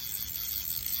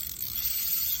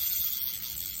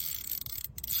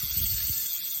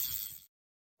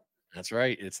 That's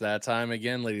right. It's that time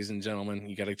again, ladies and gentlemen.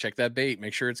 You got to check that bait.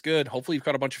 Make sure it's good. Hopefully, you've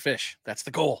caught a bunch of fish. That's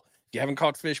the goal. If you haven't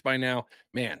caught fish by now,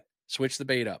 man, switch the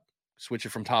bait up. Switch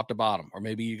it from top to bottom. Or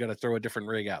maybe you got to throw a different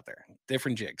rig out there,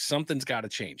 different jig. Something's got to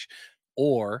change.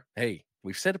 Or, hey,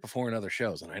 we've said it before in other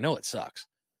shows, and I know it sucks.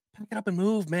 Pack it up and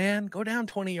move, man. Go down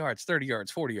 20 yards, 30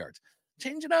 yards, 40 yards.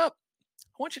 Change it up.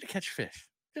 I want you to catch fish,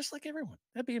 just like everyone.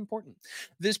 That'd be important.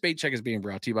 This bait check is being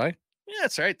brought to you by,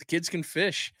 that's right, the Kids Can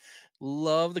Fish.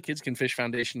 Love the Kids Can Fish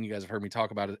Foundation. You guys have heard me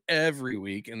talk about it every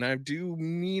week, and I do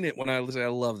mean it when I say I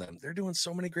love them. They're doing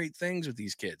so many great things with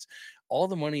these kids. All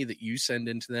the money that you send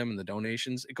into them and the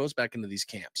donations, it goes back into these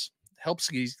camps. Helps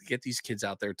get these kids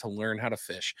out there to learn how to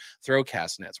fish, throw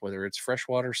cast nets, whether it's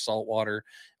freshwater, saltwater,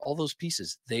 all those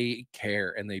pieces. They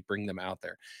care and they bring them out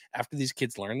there. After these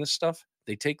kids learn this stuff,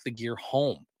 they take the gear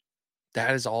home.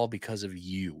 That is all because of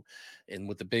you. And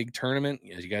with the big tournament,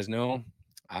 as you guys know,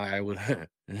 I would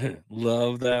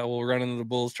love that. We'll run into the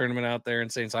Bulls tournament out there in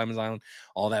St. Simon's Island.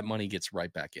 All that money gets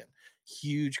right back in.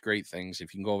 Huge, great things.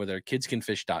 If you can go over there,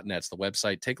 kidscanfish.net's the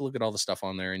website. Take a look at all the stuff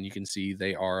on there, and you can see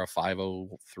they are a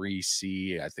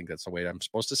 503c. I think that's the way I'm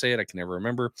supposed to say it. I can never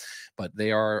remember, but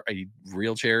they are a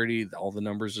real charity. All the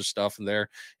numbers of stuff in there.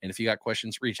 And if you got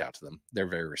questions, reach out to them. They're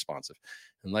very responsive.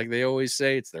 And like they always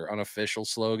say, it's their unofficial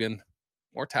slogan: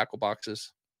 more tackle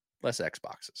boxes, less X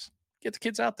boxes. Get the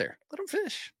kids out there. Let them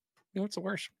fish. What's the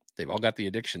worst? They've all got the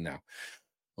addiction now.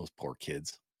 Those poor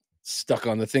kids stuck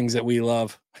on the things that we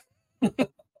love.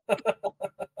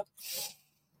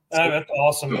 That's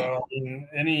awesome, though.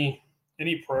 I mean,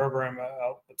 any program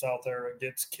that's out there that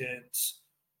gets kids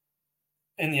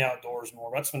in the outdoors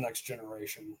more, that's the next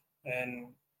generation. And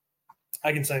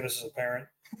I can say this as a parent.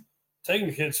 Taking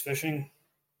the kids fishing,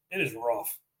 it is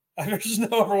rough. There's just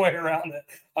no other way around it.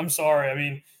 I'm sorry. I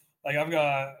mean, like, I've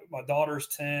got my daughter's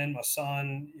 10, my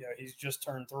son, he's just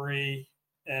turned 3.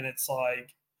 And it's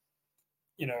like,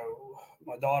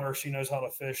 my daughter, she knows how to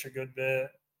fish a good bit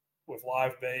with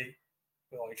live bait,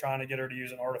 but like trying to get her to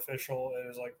use an artificial, it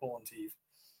is like pulling teeth.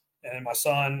 And my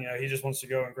son, he just wants to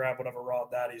go and grab whatever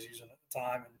rod daddy's using at the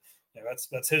time. And,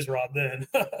 that's his rod then.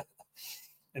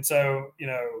 And so,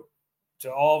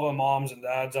 to all the moms and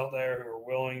dads out there who are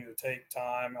willing to take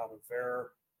time out of their,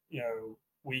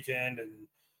 weekend and,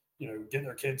 get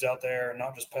their kids out there and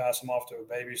not just pass them off to a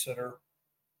babysitter,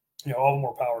 all the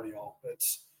more power to y'all.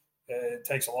 It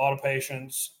takes a lot of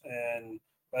patience and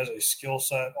as a skill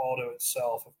set all to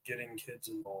itself of getting kids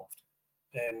involved.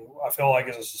 And I feel like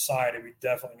as a society, we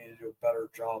definitely need to do a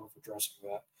better job of addressing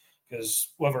that, because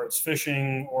whether it's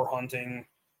fishing or hunting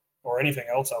or anything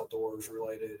else outdoors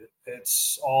related,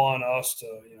 it's all on us to,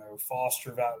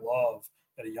 foster that love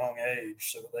at a young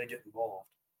age so that they get involved.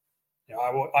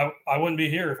 I wouldn't be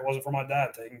here if it wasn't for my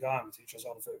dad taking time to teach us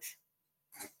how to fish.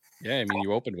 Yeah, I mean,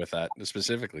 you opened with that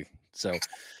specifically. So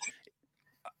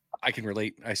I can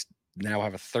relate. I now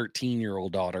have a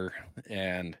 13-year-old daughter,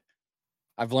 and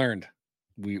I've learned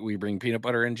we bring peanut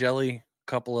butter and jelly, a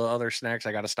couple of other snacks.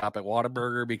 I got to stop at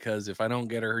Whataburger because if I don't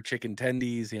get her chicken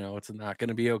tendies, it's not going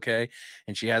to be okay.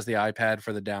 And she has the iPad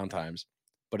for the downtimes.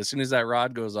 But as soon as that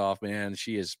rod goes off, man,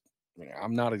 she is,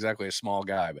 I'm not exactly a small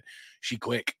guy, but she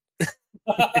quick.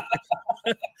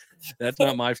 That's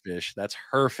not my fish. That's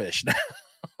her fish now.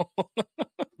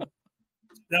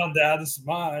 Now, Dad, this is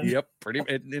mine. Yep,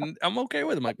 and I'm okay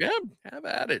with it. I'm like, yeah, have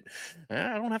at it.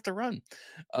 I don't have to run.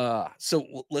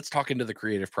 So let's talk into the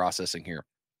creative processing here.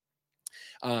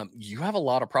 You have a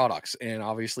lot of products, and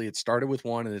obviously it started with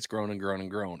one and it's grown and grown and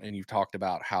grown. And you've talked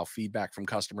about how feedback from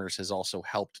customers has also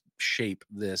helped shape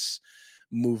this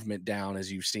movement down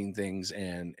as you've seen things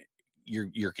and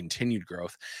your continued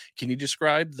growth. Can you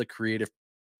describe the creative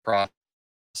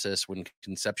process when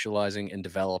conceptualizing and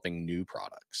developing new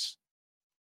products?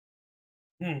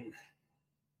 Hmm.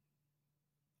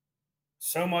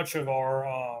 So much of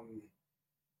our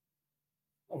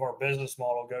business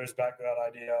model goes back to that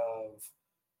idea of,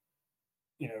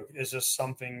 is this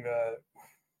something that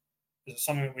is it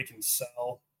something that we can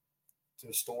sell to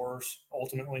the stores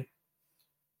ultimately,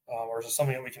 or is it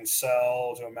something that we can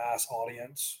sell to a mass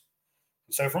audience?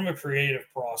 And so, from a creative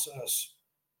process,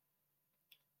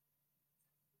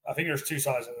 I think there's two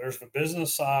sides of it. There's the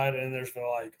business side, and there's the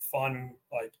like fun,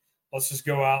 like let's just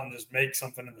go out and just make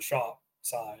something in the shop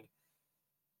side.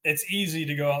 It's easy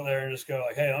to go out there and just go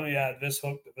like, hey, let me add this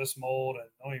hook to this mold, and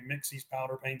let me mix these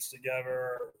powder paints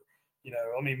together.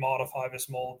 Let me modify this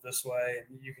mold this way,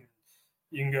 and you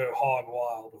can go hog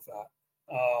wild with that.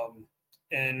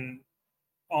 And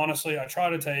honestly, I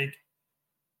try to take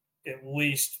at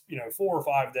least 4 or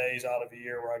 5 days out of the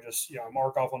year where I just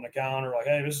mark off on the calendar like,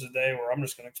 hey, this is a day where I'm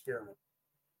just going to experiment,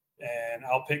 and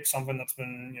I'll pick something that's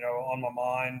been on my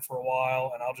mind for a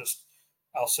while, and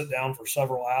I'll sit down for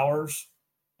several hours,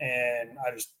 and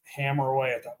I just hammer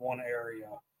away at that one area.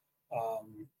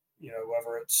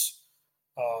 Whether it's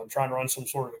trying to run some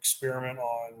sort of experiment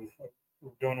on,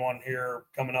 we're doing one here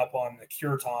coming up on the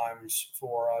cure times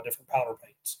for different powder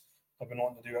paints. I've been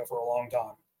wanting to do that for a long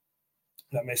time.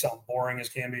 That may sound boring as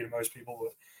can be to most people,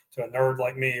 but to a nerd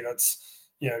like me, that's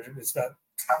it's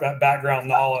that background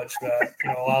knowledge that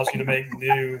allows you to make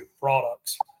new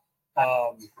products.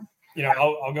 I'll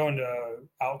go into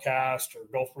Outcast or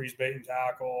Gulf Breeze Bait and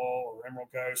Tackle or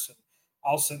Emerald Coast, and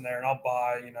I'll sit in there and I'll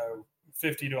buy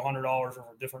 $50 to $100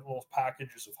 of different little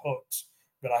packages of hooks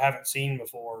that I haven't seen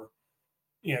before.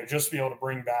 Just to be able to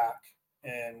bring back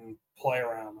and play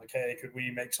around. Like, hey, could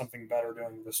we make something better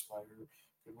doing it this way? Or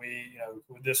could we,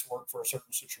 would this work for a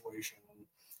certain situation? And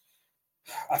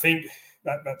I think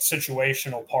that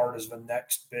situational part is the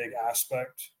next big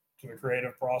aspect to the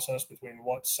creative process between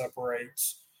what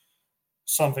separates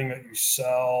something that you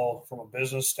sell from a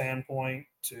business standpoint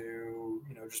to,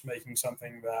 just making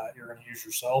something that you're going to use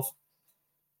yourself.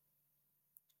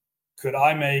 Could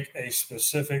I make a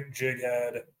specific jig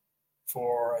head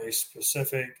for a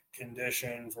specific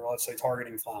condition for, let's say,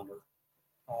 targeting flounder?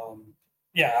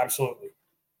 Yeah, absolutely.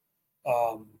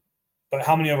 But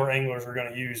how many other anglers are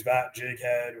going to use that jig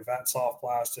head with that soft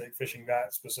plastic fishing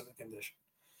that specific condition?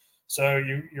 So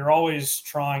you're always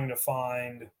trying to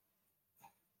find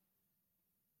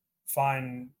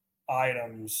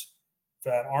items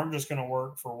that aren't just going to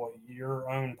work for what your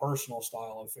own personal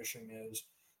style of fishing is,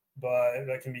 but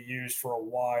that can be used for a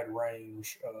wide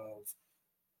range of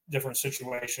different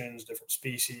situations, different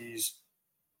species.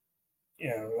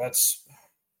 That's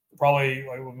probably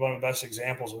like one of the best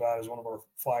examples of that is one of our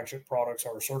flagship products,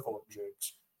 our circle hook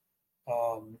jigs.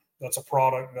 That's a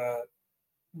product that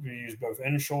we use both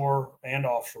inshore and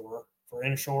offshore. For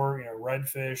inshore,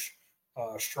 redfish,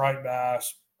 striped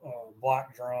bass,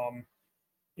 black drum,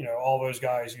 all those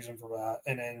guys use them for that.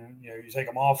 And then, you take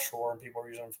them offshore and people are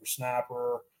using them for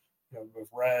snapper, with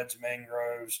reds,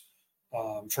 mangroves,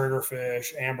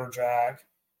 triggerfish, amberjack.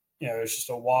 It's just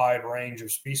a wide range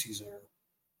of species there.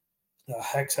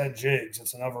 Hex head jigs.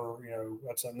 It's another,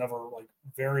 that's another like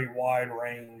very wide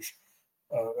range.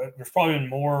 There's probably been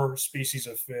more species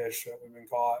of fish that we've been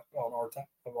caught on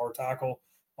our tackle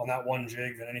on that one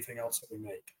jig than anything else that we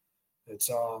make. It's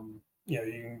you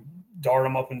can dart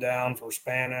them up and down for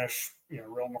Spanish,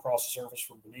 reel them across the surface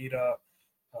for bonita,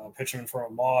 pitch them in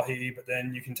front of mahi, but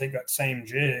then you can take that same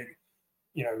jig,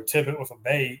 tip it with a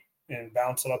bait and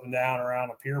bounce it up and down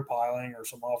around a pier piling or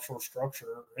some offshore structure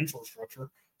or inshore structure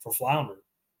for flounder.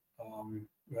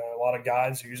 A lot of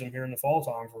guides use them here in the fall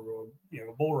time for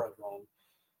a bull red run.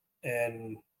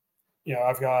 And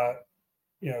I've got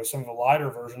some of the lighter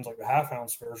versions like the half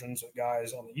ounce versions that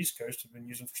guys on the East Coast have been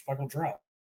using for speckled trout.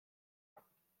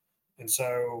 And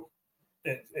so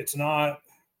it's not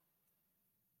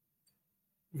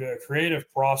the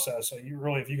creative process. So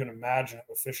if you can imagine it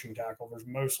with fishing tackle, there's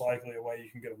most likely a way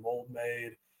you can get a mold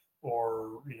made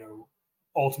or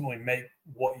ultimately make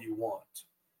what you want.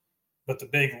 But the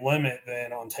big limit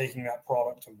then on taking that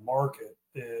product to market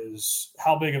is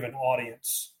how big of an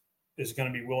audience is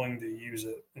going to be willing to use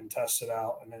it and test it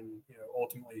out, and then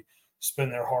ultimately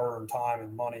spend their hard-earned time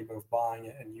and money both buying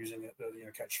it and using it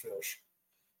to catch fish.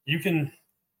 You can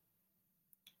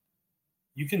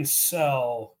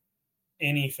sell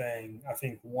anything, I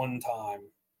think, one time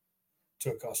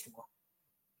to a customer,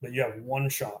 but you have one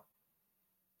shot.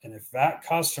 And if that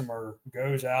customer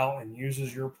goes out and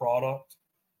uses your product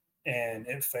and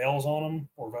it fails on them,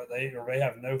 or they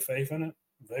have no faith in it,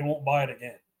 they won't buy it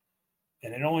again.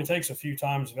 And it only takes a few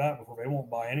times of that before they won't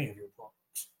buy any of your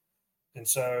products. And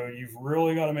so you've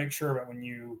really got to make sure that when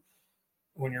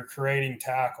you're creating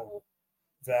tackle,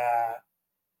 that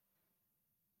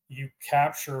you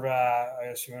capture that, I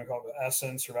guess you want to call it the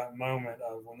essence, or that moment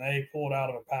of when they pull it out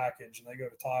of a package and they go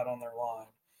to tie it on their line,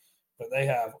 but they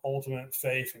have ultimate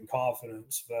faith and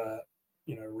confidence that,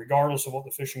 regardless of what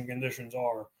the fishing conditions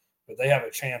are, that they have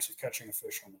a chance of catching a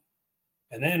fish on it.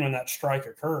 And then when that strike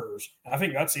occurs, I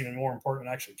think that's even more important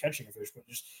than actually catching a fish, but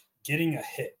just getting a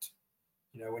hit.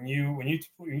 When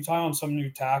you tie on some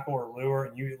new tackle or lure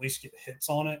and you at least get hits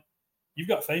on it, you've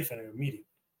got faith in it immediately.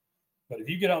 But if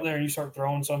you get out there and you start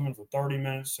throwing something for 30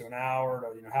 minutes to an hour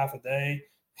to half a day,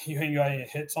 you ain't got any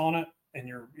hits on it, and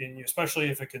especially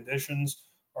if the conditions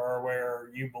are where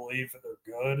you believe that they're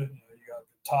good. You got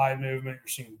the tide movement, you're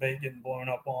seeing bait getting blown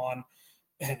up on,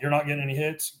 and you're not getting any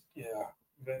hits. Yeah,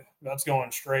 that's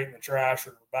going straight in the trash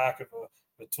or the back of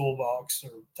a toolbox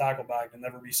or tackle bag to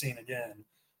never be seen again.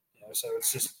 So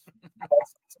it's just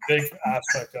it's a big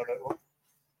aspect of it.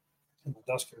 In the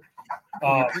duster.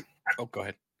 Oh, go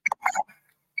ahead.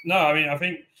 No, I mean, I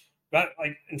think that,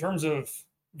 like, in terms of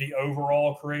the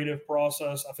overall creative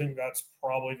process, I think that's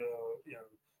probably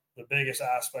the biggest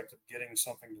aspect of getting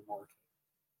something to market.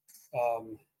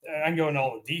 I can go into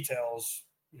all the details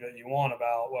that you want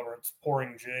about whether it's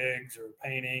pouring jigs or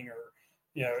painting, or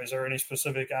is there any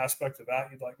specific aspect of that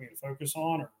you'd like me to focus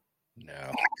on? Or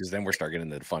no, because then we're starting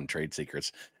getting into fun trade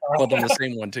secrets. But on the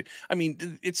same one too, I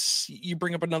mean, you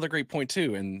bring up another great point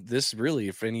too, and this really,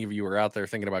 if any of you are out there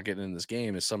thinking about getting in this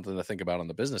game, is something to think about on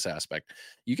the business aspect.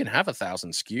 You can have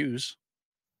 1,000 SKUs.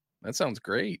 That sounds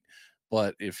great.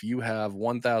 But if you have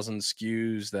 1,000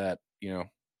 SKUs that,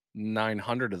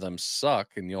 900 of them suck,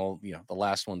 and the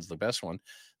last one's the best one,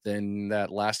 then that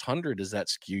last 100 is that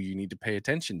SKU you need to pay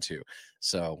attention to.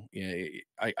 So yeah,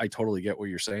 I totally get what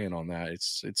you're saying on that.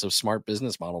 It's a smart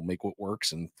business model. Make what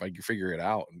works and figure it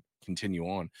out and continue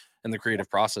on. And the creative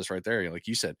process right there, like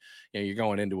you said, you're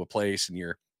going into a place and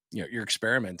you're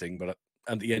experimenting, but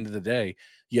at the end of the day,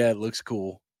 yeah, it looks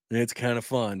cool and it's kind of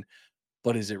fun,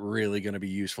 but is it really going to be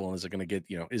useful? And is it going to get,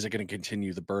 is it going to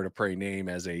continue the bird of prey name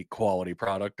as a quality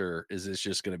product, or is this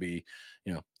just going to be,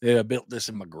 yeah, I built this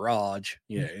in my garage.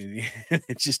 Yeah.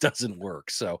 It just doesn't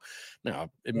work. So no,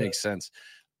 it makes sense.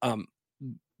 Um,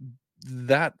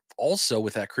 that also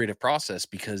with that creative process,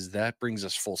 because that brings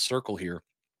us full circle here.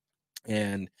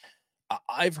 And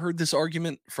I've heard this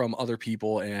argument from other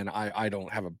people, and I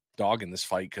don't have a dog in this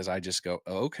fight because I just go,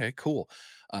 oh, okay, cool,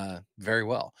 very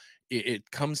well.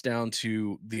 It comes down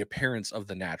to the appearance of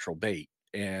the natural bait,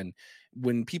 and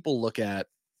when people look at,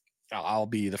 I'll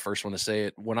be the first one to say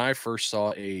it. When I first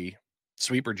saw a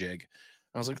sweeper jig,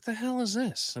 I was like, "What the hell is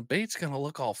this? The bait's gonna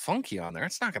look all funky on there.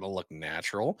 It's not gonna look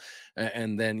natural."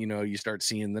 And then you start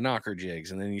seeing the knocker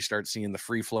jigs, and then you start seeing the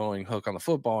free flowing hook on the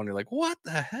football, and you're like, "What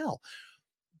the hell?"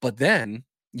 But then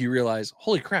you realize,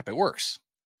 holy crap, it works.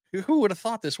 Who would have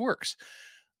thought this works?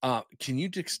 Can you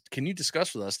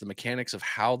discuss with us the mechanics of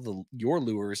how your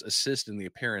lures assist in the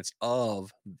appearance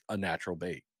of a natural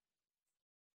bait?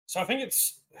 So I think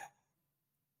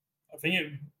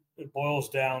it boils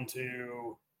down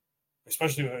to,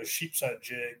 especially with sheepshead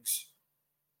jigs,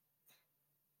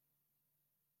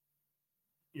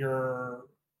 you're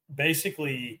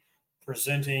basically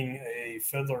presenting a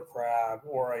fiddler crab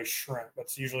or a shrimp.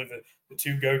 That's usually the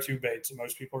two go-to baits that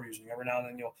most people are using. Every now and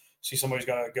then you'll see somebody's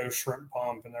got a ghost shrimp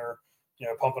pump and they're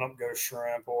pumping up ghost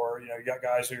shrimp, or you got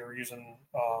guys who are using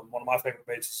one of my favorite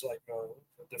baits is like a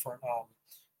different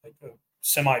like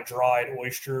semi-dried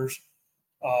oysters.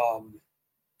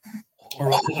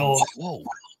 Whoa,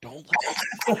 don't.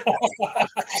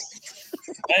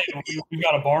 Hey, we've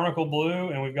got a barnacle blue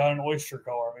and we've got an oyster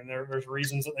color. I mean, there's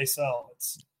reasons that they sell.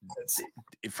 It's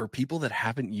for people that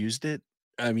haven't used it.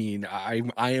 I mean, I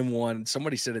am one.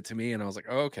 Somebody said it to me, and I was like,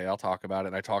 oh, "Okay, I'll talk about it."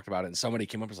 And I talked about it, and somebody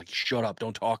came up and was like, "Shut up!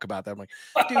 Don't talk about that." I'm like,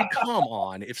 "Dude, come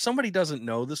on! If somebody doesn't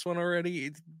know this one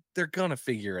already, they're gonna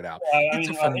figure it out. It's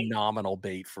a phenomenal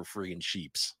bait for freeing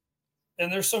sheeps."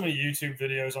 And there's so many YouTube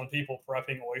videos on people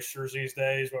prepping oysters these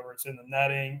days, whether it's in the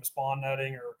netting, the spawn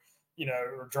netting, or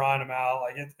or drying them out.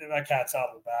 Like that cat's out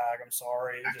of the bag. I'm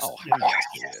sorry.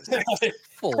 It is.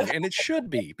 Fully, and it should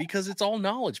be, because it's all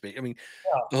knowledge bait. I mean,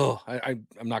 I'm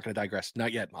not going to digress.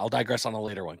 Not yet. I'll digress on a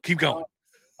later one. Keep going.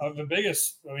 The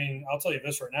biggest. I mean, I'll tell you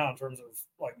this right now in terms of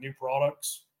like new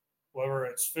products, whether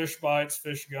it's fish bites,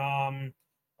 fish gum,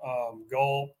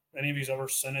 gulp, any of these other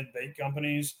scented bait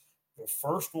companies. The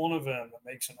first one of them that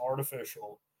makes an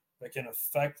artificial that can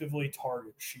effectively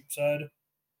target sheep's head,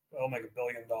 they'll make $1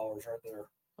 billion right there.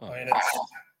 I Oh, mean, it's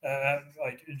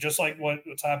like just like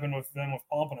what's happened with them with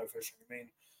pompano fishing. I mean,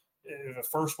 the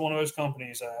first one of those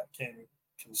companies that can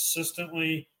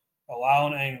consistently allow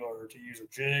an angler to use a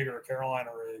jig or a Carolina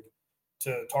rig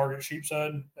to target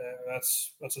sheepshead,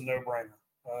 that's a no-brainer.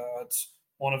 It's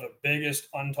one of the biggest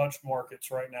untouched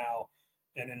markets right now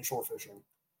in inshore fishing.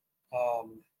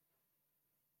 Um,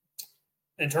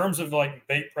 in terms of like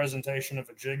bait presentation of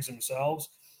the jigs themselves,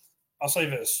 I'll say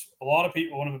this: a lot of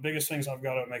people. One of the biggest things I've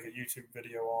got to make a YouTube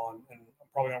video on, and I'm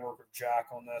probably gonna work with Jack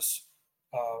on this.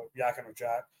 Yakking with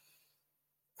Jack.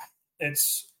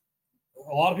 It's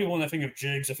a lot of people when they think of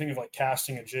jigs, they think of like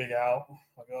casting a jig out.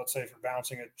 Like let's say if you're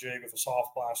bouncing a jig with a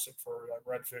soft plastic for like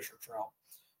redfish or trout.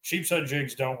 Sheepshead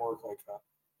jigs don't work like that.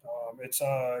 It's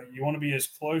you want to be as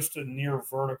close to near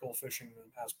vertical fishing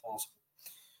as possible.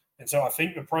 And so I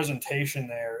think the presentation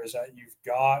there is that you've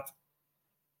got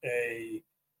a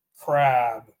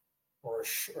crab or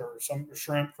some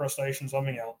shrimp, crustacean,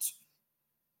 something else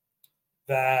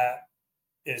that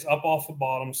is up off the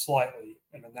bottom slightly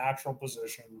in a natural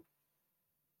position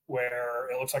where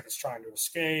it looks like it's trying to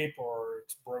escape or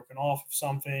it's broken off of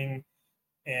something.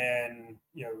 And,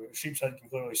 sheep's head can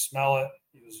clearly smell it.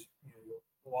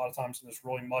 A lot of times in this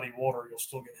really muddy water, you'll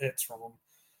still get hits from them.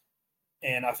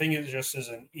 And I think it just is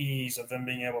an ease of them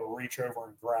being able to reach over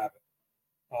and grab it.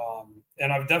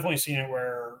 And I've definitely seen it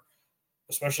where,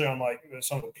 especially on like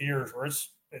some of the piers, where it's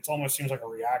almost seems like a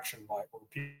reaction bite where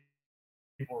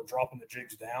people are dropping the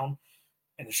jigs down,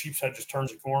 and the sheep's head just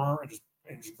turns a corner and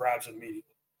just grabs it immediately.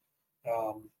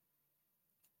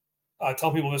 I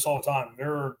tell people this all the time.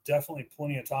 There are definitely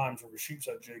plenty of times where the sheep's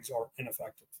head jigs are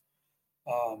ineffective.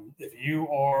 If you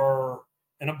are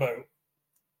in a boat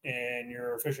and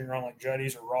you're fishing around like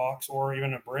jetties or rocks or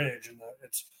even a bridge and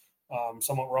it's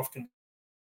somewhat rough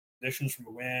conditions from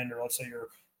the wind, or let's say you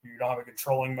don't have a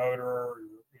controlling motor, or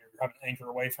you're having to anchor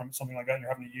away from it, something like that, and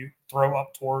you're having to throw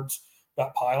up towards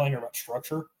that piling or that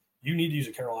structure, you need to use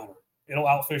a Carolina. It'll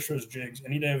outfish those jigs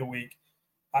any day of the week.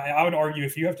 I would argue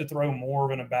if you have to throw more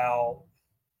than about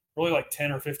really like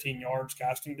 10 or 15 yards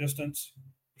casting distance,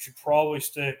 you should probably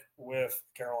stick with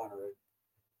Carolina rig.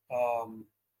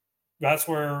 That's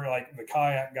where like the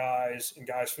kayak guys and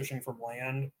guys fishing from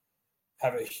land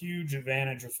have a huge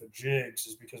advantage with the jigs,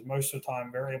 is because most of the time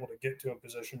they're able to get to a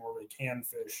position where they can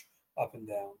fish up and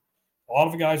down. A lot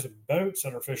of the guys with boats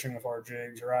that are fishing with our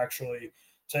jigs are actually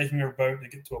taking their boat to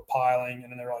get to a piling,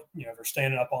 and then they're like, they're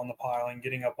standing up on the piling,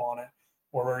 getting up on it,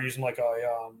 or we're using like a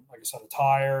set of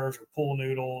tires or pool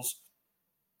noodles.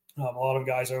 A lot of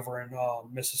guys over in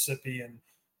Mississippi and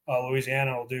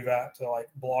Louisiana will do that to like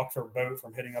block their boat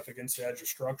from hitting up against the edge of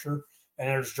structure, and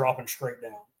they're just dropping straight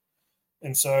down.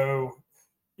 And so,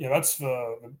 that's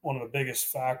one of the biggest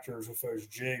factors with those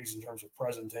jigs in terms of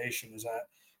presentation, is that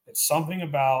it's something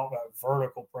about that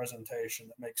vertical presentation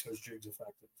that makes those jigs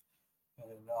effective.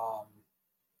 And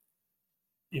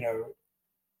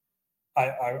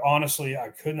I honestly I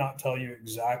could not tell you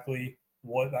exactly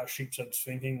what that sheepshead's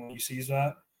thinking when he sees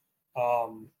that.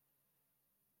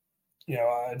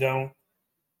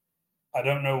 I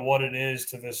don't know what it is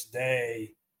to this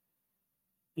day.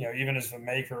 Even as the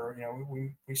maker,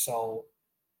 we sell,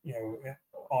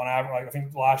 on average, like I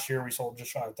think last year we sold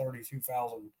just shy of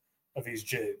 32,000 of these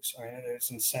jigs. I mean, it's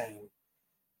insane.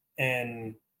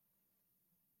 And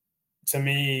to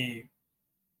me,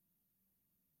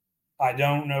 I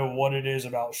don't know what it is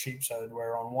about sheepshead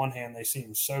where on one hand they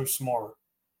seem so smart,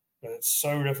 but it's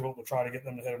so difficult to try to get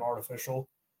them to hit an artificial.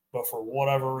 But for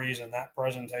whatever reason, that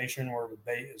presentation where the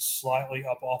bait is slightly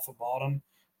up off the bottom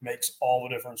makes all the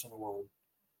difference in the world.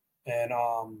 And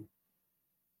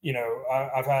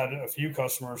I've had a few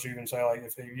customers who even say, like,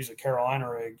 if they use a Carolina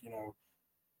rig,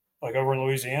 like over in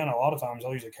Louisiana, a lot of times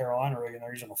they'll use a Carolina rig and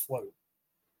they're using a float.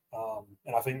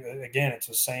 And I think again, it's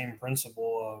the same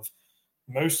principle of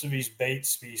most of these bait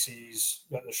species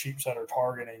that the sheepshead are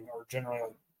targeting are generally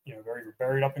like, very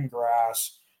buried up in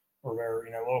grass, or they're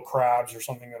little crabs or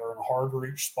something that are in a hard to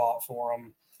reach spot for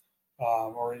them,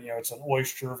 or it's an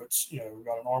oyster that's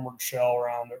got an armored shell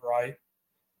around it, right?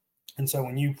 And so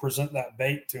when you present that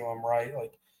bait to them, right,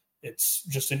 like it's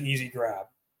just an easy grab.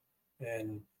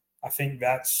 And I think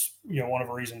that's one of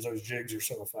the reasons those jigs are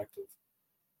so effective.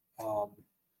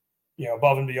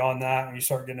 Above and beyond that, when you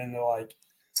start getting into like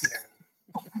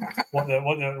what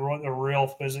the real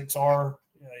physics are,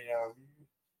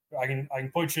 I can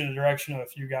put you in the direction of a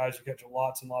few guys who catch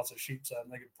lots and lots of sheepshead,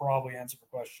 and they could probably answer the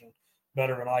question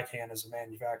better than I can as a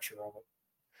manufacturer of it.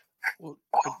 Well,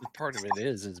 but part of it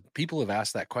is people have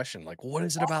asked that question, like, what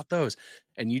is it about those?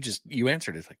 And you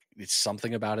answered it, like, it's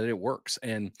something about it. It works.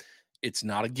 And it's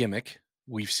not a gimmick.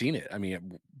 we've seen it. I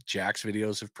mean, Jack's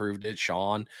videos have proved it.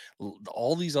 Sean,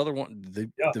 all these other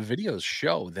Yeah. the videos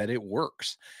show that it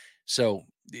works. So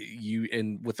you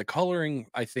and with the coloring,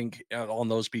 I think on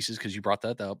those pieces, because you brought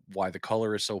that up, why the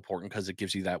color is so important because it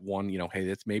gives you that one, hey,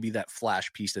 that's maybe that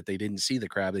flash piece that they didn't see the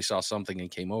crab, they saw something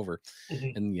and came over.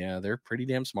 Mhm. And yeah, they're pretty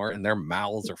damn smart, and their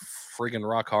mouths are friggin'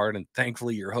 rock hard. And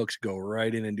thankfully, your hooks go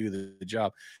right in and do the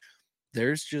job.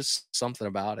 There's just something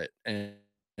about it,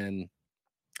 and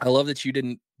I love that you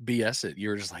didn't BS it.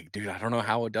 You're just like, dude, I don't know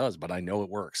how it does, but I know it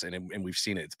works, and we've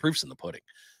seen it. It's proofs in the pudding.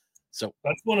 So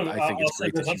That's one of I think I'll it's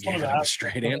say great this. that you That's one gave of the it a aspects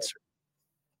straight of answer.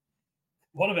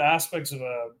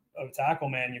 a tackle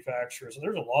manufacturer. So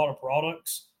there's a lot of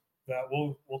products that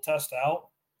we'll test out.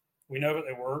 We know that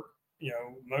they work.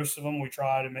 Most of them we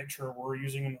try to make sure we're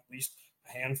using them at least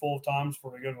a handful of times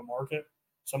before we go to the market.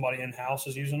 Somebody in house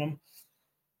is using them,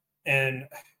 and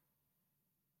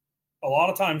a lot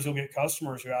of times you'll get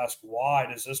customers who ask, why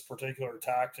does this particular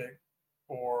tactic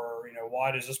or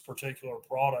why does this particular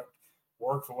product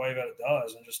work the way that it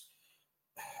does? And just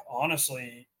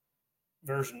honestly,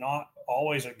 there's not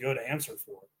always a good answer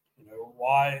for it.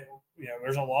 Why?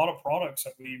 There's a lot of products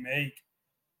that we make,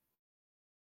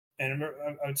 and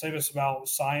I would say this about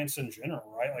science in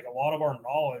general, right? Like a lot of our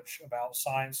knowledge about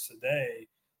science today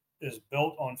is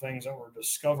built on things that were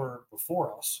discovered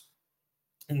before us.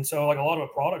 And so, like a lot of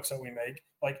the products that we make,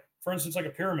 like for instance, like a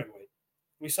pyramid weight,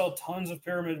 we sell tons of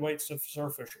pyramid weights to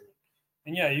surf fishermen.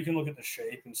 And yeah, you can look at the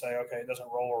shape and say, okay, it doesn't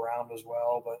roll around as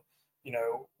well, but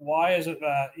why is it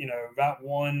that that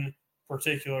one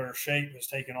particular shape has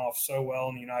taken off so well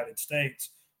in the United States,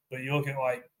 but you look at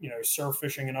like surf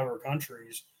fishing in other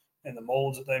countries and the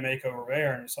molds that they make over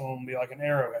there, and some of them will be like an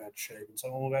arrowhead shape, and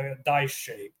some of them will be like a dice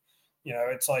shape.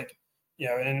 It's like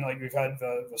and like we've had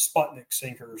the Sputnik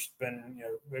sinkers been,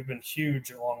 they've been huge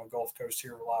along the Gulf Coast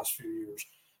here the last few years.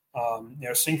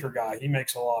 Sinker guy, he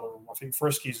makes a lot of them. I think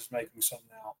Friskies is making some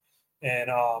now,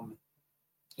 and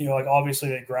like obviously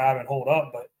they grab and hold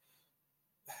up, but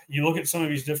you look at some of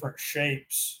these different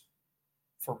shapes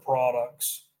for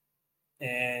products,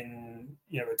 and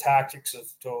the tactics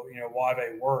of why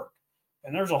they work,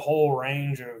 and there's a whole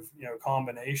range of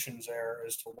combinations there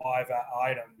as to why that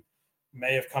item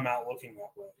may have come out looking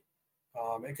that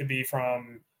way. It could be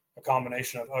from a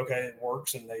combination of, okay, it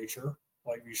works in nature,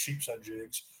 like these sheepshead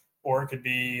jigs, or it could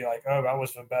be like, oh, that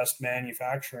was the best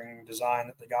manufacturing design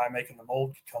that the guy making the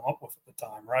mold could come up with at the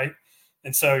time, right?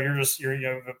 And so you're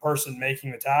the person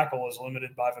making the tackle is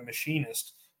limited by the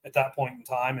machinist at that point in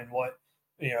time and what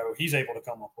he's able to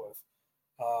come up with.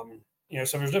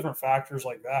 So there's different factors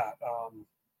like that.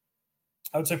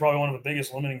 I would say probably one of the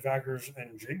biggest limiting factors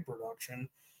in jig production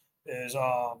is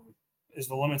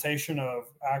the limitation of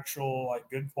actual like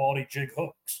good quality jig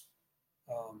hooks.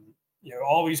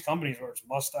 All these companies, whether it's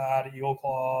Mustad, Eagle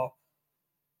Claw,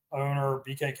 Owner,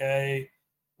 BKK,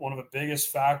 one of the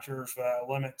biggest factors that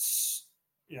limits,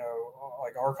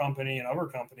 like our company and other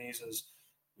companies is,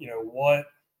 what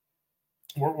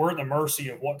we're at the mercy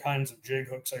of what kinds of jig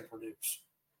hooks they produce.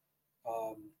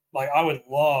 Like I would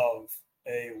love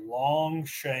a long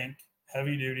shank,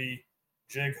 heavy duty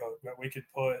jig hook that we could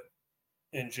put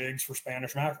in jigs for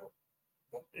Spanish mackerel,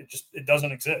 but it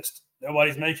doesn't exist.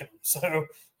 Nobody's making them. So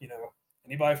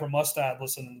anybody from Mustad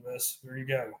listening to this, there you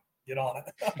go, get on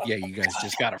it. Yeah, you guys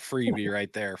just got a freebie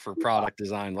right there for product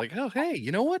design. Like, oh, hey,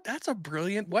 you know what? That's a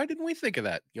brilliant. Why didn't we think of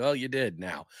that? Well, you did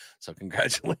now. So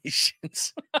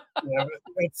congratulations. Yeah,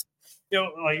 it's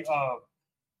like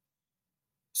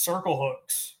circle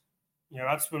hooks.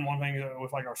 That's been one thing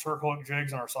with like our circle hook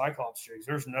jigs and our Cyclops jigs.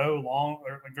 There's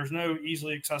no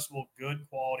easily accessible, good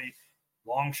quality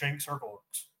long shank circle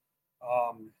hooks.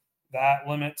 That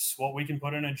limits what we can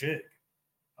put in a jig.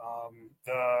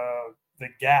 The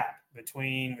gap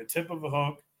between the tip of a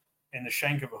hook and the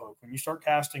shank of a hook, when you start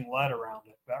casting lead around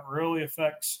it, that really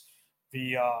affects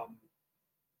the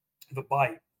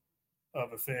bite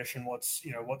of a fish and what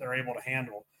they're able to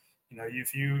handle.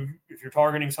 If you're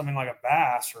targeting something like a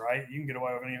bass, right, you can get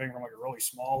away with anything from like a really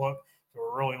small hook to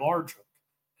a really large hook,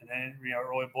 and then it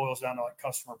really boils down to like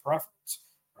customer preference,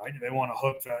 right? Do they want a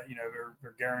hook that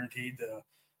they're guaranteed to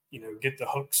get the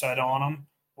hook set on them,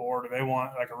 or do they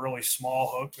want like a really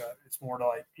small hook that it's more to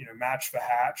like match the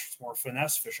hatch, it's more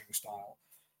finesse fishing style.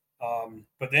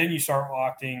 But then you start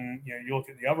locking, you look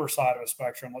at the other side of the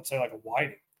spectrum, let's say like a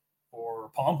whiting or a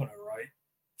pompano, right?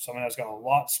 Something that's got a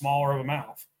lot smaller of a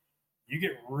mouth. You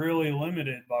get really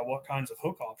limited by what kinds of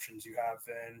hook options you have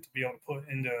then to be able to put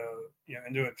into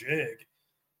a jig.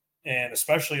 And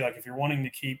especially like if you're wanting to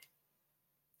keep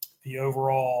the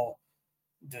overall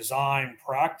design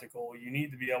practical, you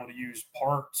need to be able to use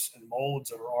parts and molds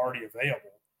that are already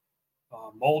available.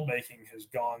 mold making has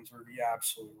gone through the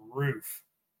absolute roof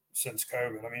since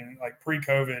COVID. I mean, like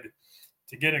pre-COVID,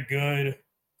 to get a good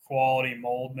quality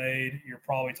mold made, you're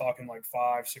probably talking like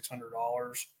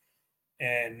 $500-$600.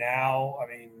 And now, I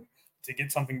mean, to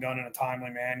get something done in a timely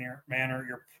manner,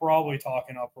 you're probably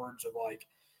talking upwards of like,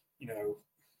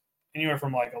 anywhere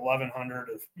from like $1,100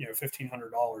 to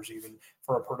 $1,500 even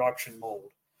for a production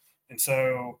mold. And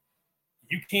so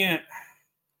you can't,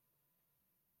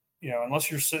 unless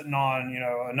you're sitting on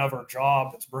another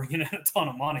job that's bringing in a ton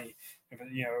of money,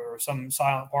 or some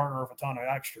silent partner with a ton of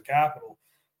extra capital,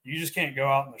 you just can't go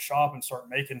out in the shop and start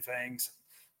making things,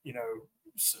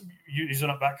 using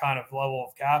up that kind of level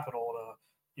of capital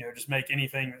to just make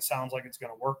anything that sounds like it's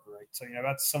going to work great. So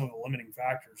that's some of the limiting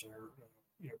factors there.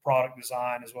 Product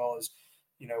design, as well as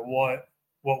what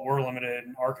we're limited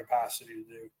in our capacity to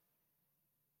do.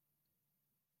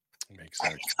 Makes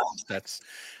sense. That's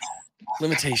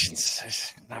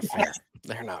limitations. Not fair.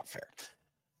 They're not fair.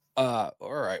 All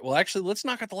right. Well, actually, let's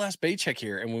knock out the last bait check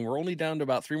here, and when we're only down to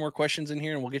about 3 more questions in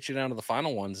here, and we'll get you down to the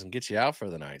final ones and get you out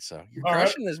for the night. So you're All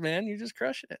crushing right. this, man. You're just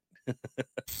crushing it.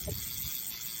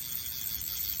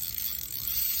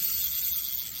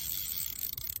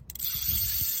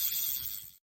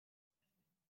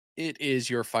 It is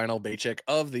your final bait check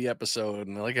of the episode.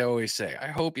 And like I always say, I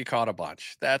hope you caught a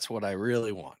bunch. That's what I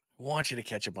really want. I want you to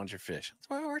catch a bunch of fish. That's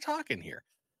why we're talking here.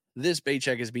 This bait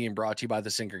check is being brought to you by the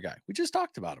Sinker Guy. We just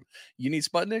talked about him. You need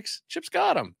Sputniks? Chip's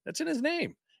got them. That's in his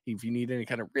name. If you need any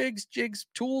kind of rigs, jigs,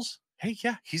 tools, hey,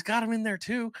 yeah, he's got them in there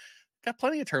too. Got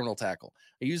plenty of terminal tackle.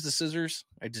 I use the scissors.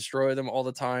 I destroy them all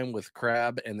the time with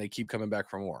crab, and they keep coming back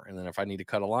for more. And then if I need to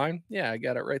cut a line, yeah, I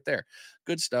got it right there.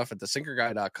 Good stuff at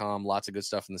thesinkerguy.com. Lots of good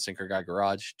stuff in the Sinker Guy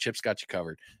garage. Chip's got you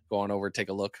covered. Go on over, take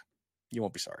a look. You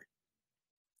won't be sorry.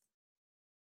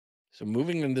 So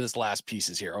moving into this last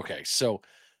pieces here. Okay, so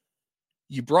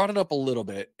you brought it up a little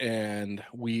bit, and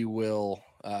we'll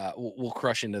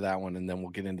crush into that one, and then we'll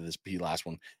get into this last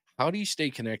one. How do you stay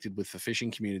connected with the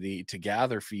fishing community to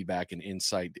gather feedback and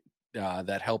insight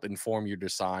that help inform your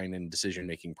design and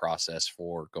decision-making process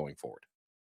for going forward?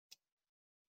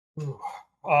 So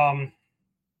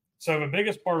the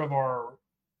biggest part of our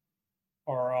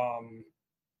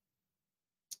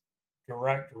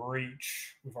direct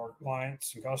reach with our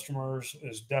clients and customers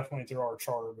is definitely through our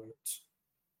charter boats.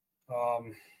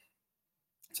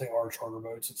 Say our charter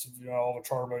boats. It's all the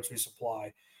charter boats we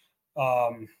supply.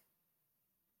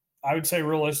 I would say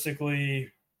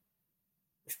realistically,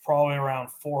 there's probably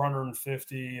around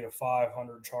 450 to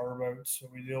 500 charter boats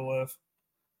that we deal with,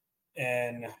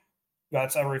 and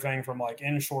that's everything from like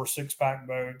inshore 6-pack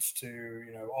boats to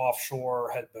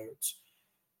offshore head boats.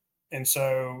 And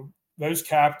so those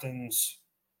captains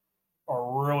are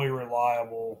a really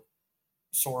reliable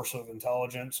source of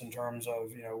intelligence in terms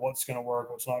of what's going to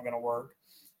work, what's not going to work.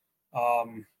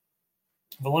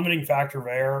 The limiting factor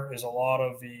there is a lot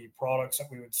of the products that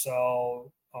we would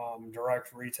sell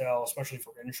direct retail, especially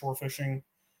for inshore fishing.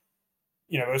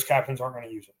 Those captains aren't going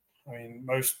to use it. I mean,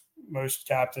 most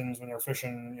captains, when they're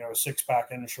fishing, a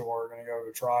 6-pack inshore, are going to go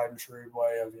the tried and true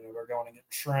way of they're going to get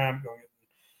shrimp, going to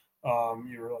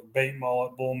get your like bait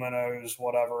mullet, bull minnows,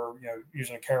 whatever.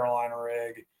 Using a Carolina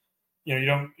rig. You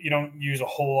don't use a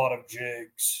whole lot of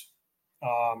jigs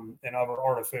and other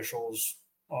artificials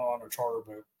on a charter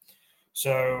boat.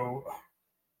 So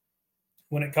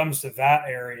when it comes to that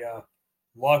area,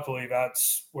 luckily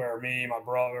that's where me, my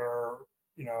brother,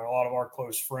 and a lot of our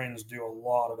close friends do a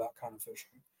lot of that kind of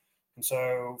fishing. And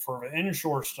so for the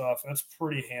inshore stuff, that's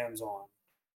pretty hands-on.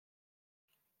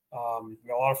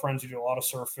 Got a lot of friends who do a lot of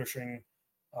surf fishing.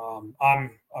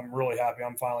 I'm really happy.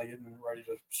 I'm finally getting ready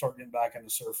to start getting back into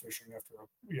surf fishing after a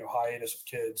hiatus of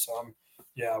kids. So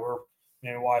we're me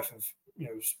and my wife have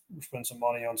spent some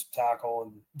money on some tackle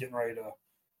and getting ready to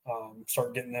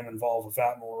start getting them involved with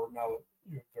that more now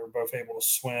that they're both able to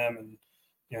swim and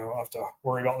have to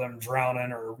worry about them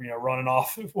drowning or running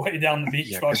off way down the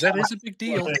beach. Yeah, because that is a big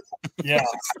deal. Yeah.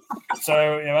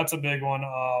 So that's a big one.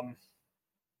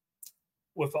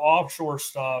 With the offshore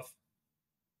stuff,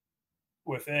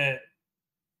 with it,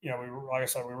 like I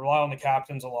said, we rely on the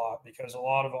captains a lot because a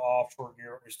lot of the offshore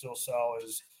gear we still sell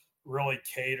is really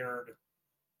catered.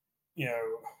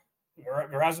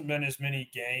 There hasn't been as many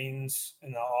gains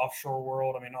in the offshore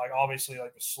world. I mean, like obviously,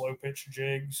 like the slow pitch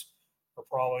jigs are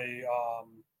probably,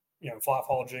 flat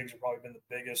fall jigs have probably been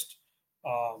the biggest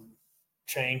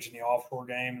change in the offshore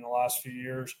game in the last few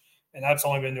years, and that's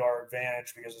only been to our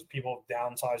advantage because as people have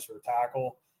downsized their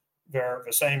tackle, they're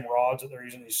the same rods that they're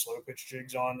using these slow pitch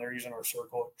jigs on. They're using our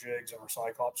circle jigs and our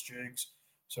Cyclops jigs,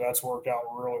 so that's worked out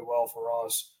really well for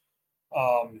us.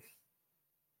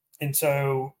 And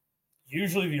so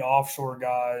usually the offshore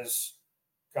guys,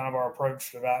 kind of our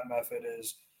approach to that method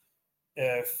is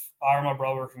if I or my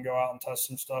brother can go out and test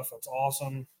some stuff, that's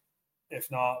awesome.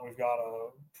 If not, we've got a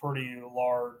pretty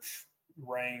large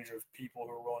range of people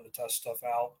who are willing to test stuff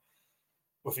out.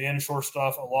 With the inshore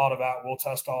stuff, a lot of that we'll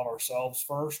test out ourselves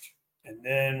first, and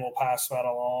then we'll pass that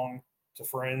along to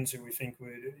friends who we think would,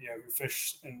 who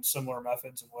fish in similar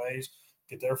methods and ways,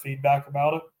 get their feedback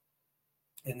about it.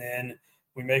 And then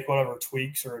we make whatever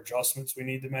tweaks or adjustments we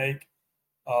need to make.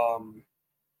 And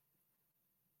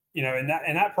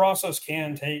that process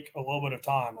can take a little bit of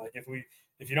time. Like if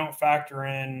you don't factor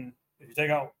in, if you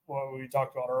take out what we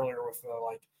talked about earlier with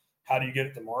like how do you get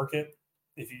it to market,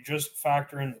 if you just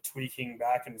factor in the tweaking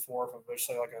back and forth of, let's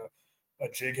say, like a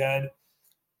jig head,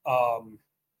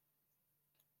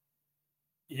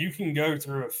 you can go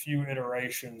through a few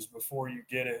iterations before you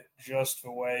get it just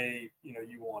the way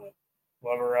you want it.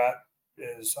 Whether that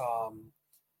is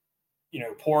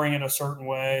pouring it a certain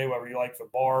way, whether you like the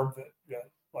barb that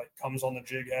like comes on the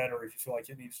jig head, or if you feel like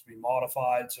it needs to be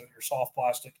modified so your soft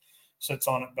plastic sits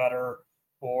on it better,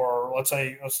 or let's do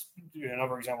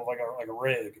another example, like a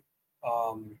rig.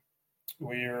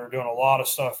 We're doing a lot of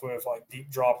stuff with like deep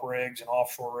drop rigs and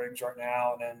offshore rigs right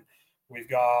now, and then we've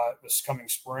got this coming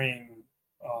spring.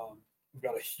 We've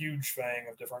got a huge thing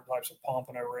of different types of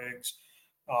pompano rigs,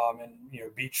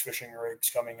 and beach fishing rigs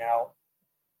coming out,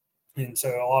 and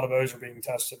so a lot of those are being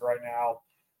tested right now.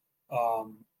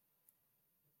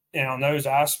 And on those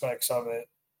aspects of it,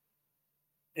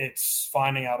 it's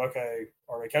finding out, okay,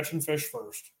 are they catching fish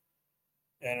first?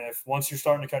 And if once you're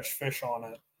starting to catch fish on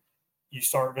it, you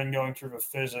start then going through the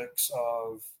physics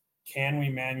of, can we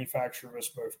manufacture this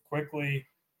both quickly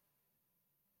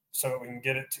so that we can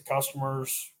get it to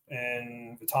customers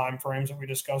in the time frames that we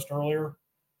discussed earlier?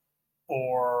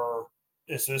 Or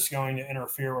is this going to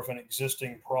interfere with an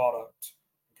existing product?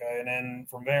 Okay. And then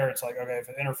from there, it's like, okay, if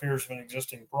it interferes with an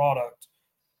existing product,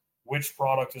 which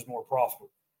product is more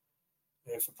profitable?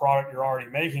 If the product you're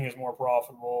already making is more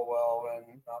profitable, well,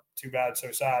 then not too bad,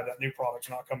 so sad, that new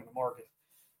product's not coming to market.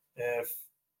 If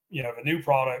the new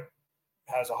product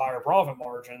has a higher profit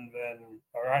margin, then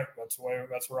all right, that's the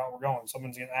route we're going.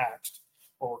 Someone's getting axed,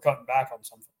 or we're cutting back on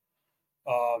something.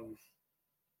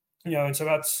 And so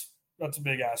that's a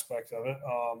big aspect of it.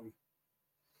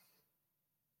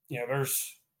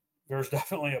 There's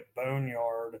definitely a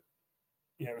boneyard,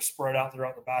 spread out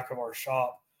throughout the back of our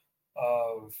shop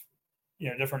of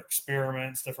different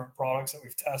experiments, different products that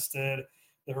we've tested,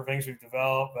 different things we've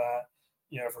developed that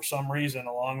for some reason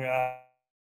along that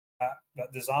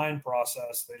design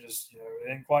process, they just they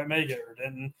didn't quite make it, or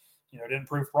didn't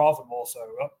prove profitable. So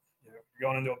you're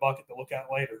going into a bucket to look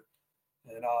at later.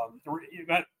 And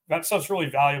that stuff's really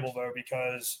valuable though,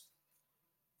 because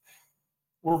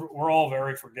we're all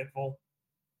very forgetful,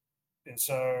 and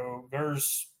so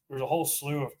there's a whole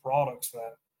slew of products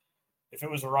that if it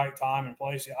was the right time and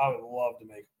place, I would love to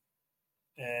make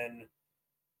them. And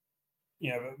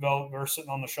they're sitting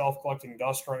on the shelf collecting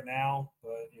dust right now,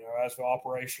 but as the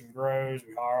operation grows,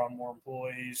 we hire on more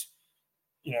employees.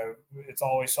 It's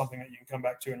always something that you can come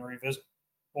back to and revisit,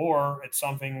 or it's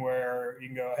something where you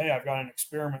can go, hey, I've got an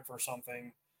experiment for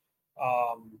something.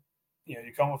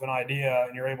 You come with an idea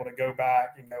and you're able to go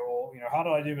back and go, well, how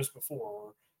did I do this before?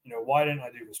 Or, why didn't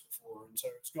I do this before? And so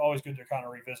it's always good to kind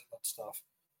of revisit that stuff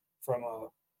from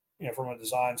a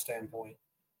design standpoint.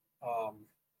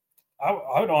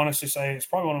 I would honestly say it's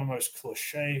probably one of the most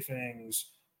cliche things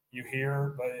you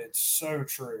hear, but it's so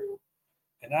true.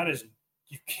 And that is,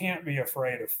 you can't be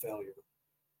afraid of failure.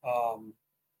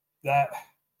 That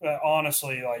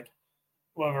honestly, like,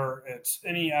 whether it's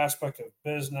any aspect of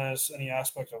business, any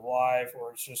aspect of life,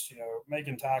 or it's just,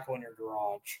 making tackle in your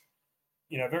garage,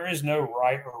 there is no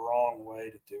right or wrong way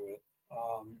to do it.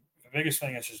 The biggest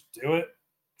thing is just do it,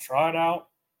 try it out,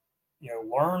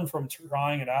 learn from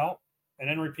trying it out, and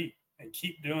then repeat and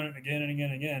keep doing it again and again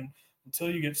and again until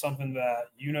you get something that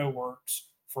works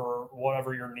for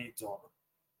whatever your needs are.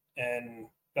 And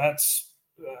that's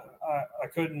I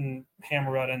couldn't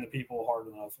hammer that into people hard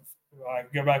enough. If I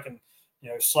go back and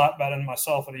slap that into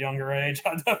myself at a younger age,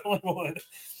 I definitely would.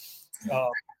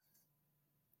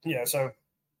 So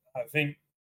I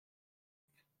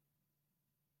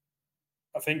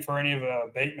think for any of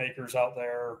the bait makers out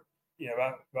there,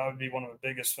 that would be one of the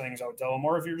biggest things I would tell them.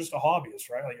 Or if you're just a hobbyist,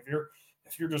 right? Like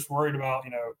if you're just worried about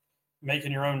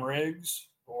making your own rigs,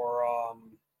 or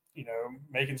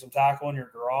making some tackle in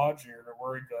your garage, and you're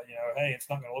worried that hey, it's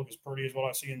not going to look as pretty as what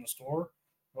I see in the store.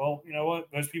 Well, you know what?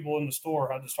 Those people in the store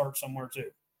had to start somewhere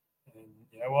too. And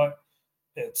you know what?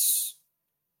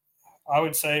 I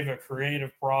would say the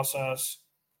creative process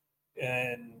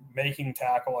and making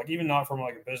tackle, like even not from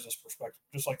like a business perspective,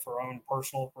 just like for our own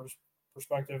personal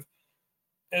perspective,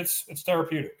 it's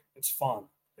therapeutic. It's fun.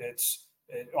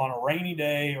 On a rainy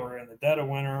day or in the dead of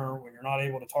winter when you're not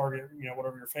able to target,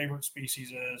 whatever your favorite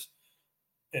species is.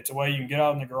 It's a way you can get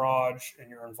out in the garage and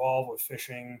you're involved with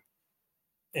fishing,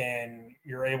 and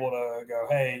you're able to go,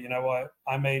 hey, you know what?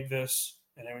 I made this.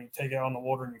 And then when you take it out on the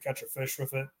water and you catch a fish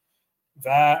with it,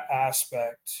 that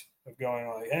aspect of going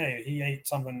like, hey, he ate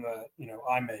something that,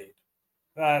 I made,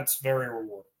 that's very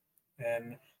rewarding.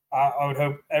 And I would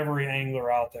hope every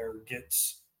angler out there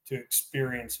gets to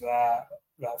experience that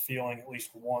feeling at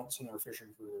least once in their fishing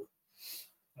career.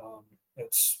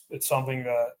 It's something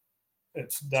that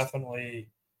it's definitely,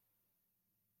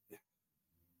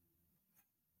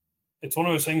 it's one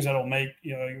of those things that'll make,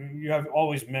 you have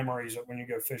always memories of when you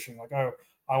go fishing, like, oh,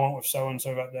 I went with so and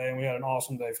so that day and we had an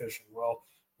awesome day fishing. Well,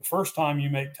 the first time you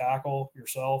make tackle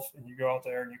yourself and you go out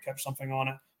there and you catch something on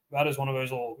it, that is one of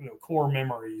those little core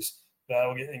memories that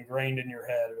will get ingrained in your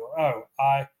head. Go, oh,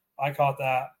 I caught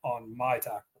that on my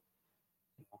tackle.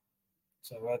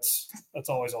 So that's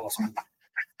always awesome.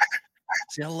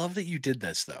 See, I love that you did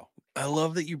this, though. I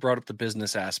love that you brought up the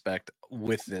business aspect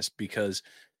with this, because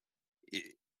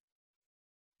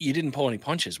you didn't pull any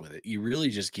punches with it. You really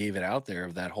just gave it out there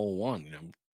of that whole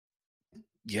one.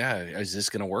 Yeah, is this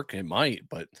going to work? It might,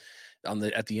 but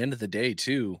at the end of the day,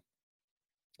 too,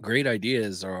 great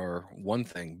ideas are one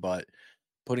thing, but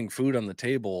putting food on the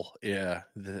table, yeah,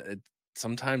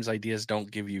 sometimes ideas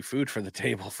don't give you food for the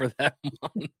table for that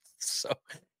month. So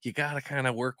you got to kind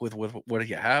of work with what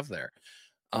you have there.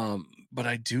 But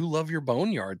I do love your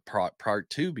boneyard part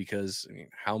too, because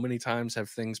how many times have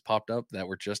things popped up that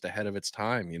were just ahead of its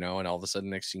time, and all of a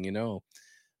sudden, next thing you know,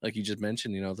 like you just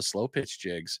mentioned, the slow pitch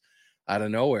jigs out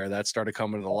of nowhere that started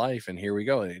coming to life, and here we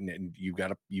go, and you've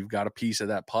got a piece of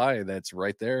that pie that's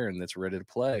right there and that's ready to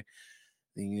play.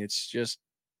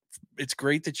 It's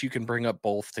great that you can bring up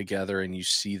both together and you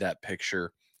see that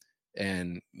picture,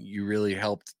 and you really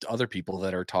helped other people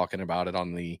that are talking about it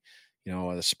on the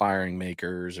aspiring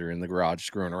makers or in the garage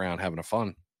screwing around having a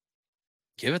fun.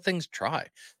 Give it things a try.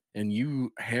 And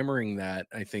you hammering that,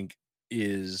 I think,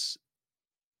 is,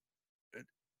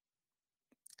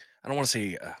 I don't want to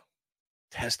say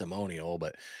testimonial,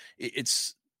 but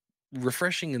it's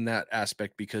refreshing in that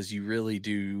aspect, because you really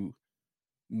do,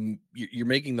 you're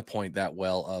making the point that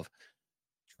well of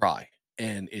try,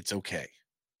 and it's okay,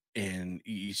 and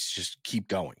you just keep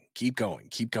going, keep going,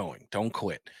 keep going, don't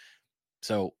quit.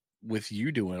 So with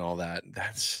you doing all that,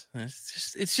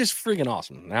 it's just freaking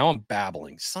awesome. Now I'm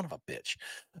babbling, son of a bitch.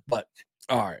 But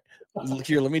all right,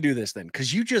 here, let me do this then,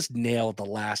 because you just nailed the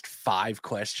last 5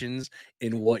 questions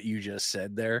in what you just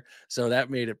said there. So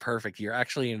that made it perfect. You're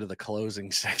actually into the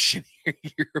closing section here.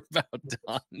 You're about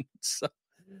done. So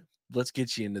let's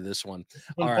get you into this one.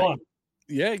 All right. Fun.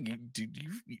 Yeah,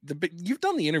 you've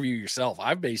done the interview yourself.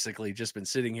 I've basically just been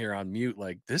sitting here on mute,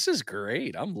 like, this is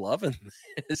great. I'm loving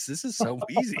this. This is so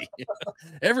easy.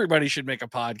 Everybody should make a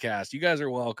podcast. You guys are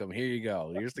welcome. Here you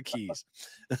go. Here's the keys.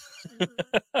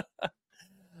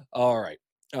 All right.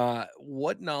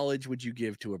 What knowledge would you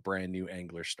give to a brand new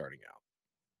angler starting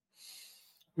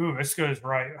out? Ooh, this goes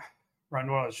right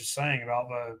into what I was just saying about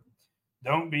the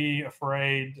don't be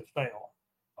afraid to fail.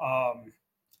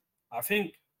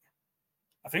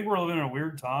 I think we're living in a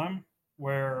weird time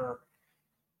where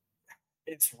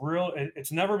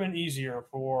it's never been easier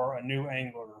for a new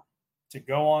angler to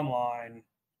go online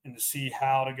and to see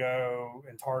how to go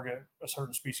and target a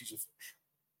certain species of fish.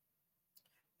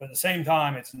 But at the same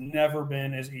time, it's never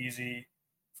been as easy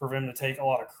for them to take a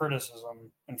lot of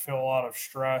criticism and feel a lot of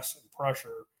stress and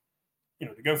pressure,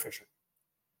 to go fishing.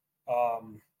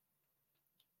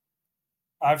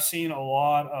 I've seen a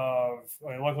lot of,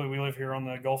 luckily we live here on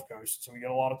the Gulf Coast, so we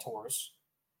get a lot of tourists.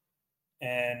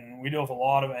 And we deal with a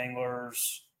lot of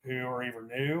anglers who are either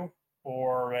new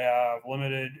or they have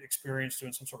limited experience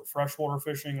doing some sort of freshwater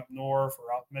fishing up north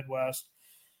or out Midwest.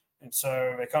 And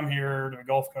so they come here to the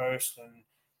Gulf Coast, and,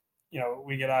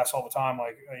 we get asked all the time,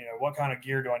 like, what kind of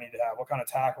gear do I need to have? What kind of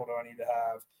tackle do I need to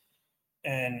have?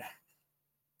 And,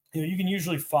 you can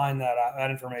usually find that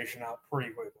information out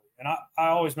pretty quickly. And I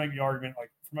always make the argument,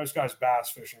 like, for most guys bass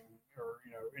fishing or,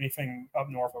 anything up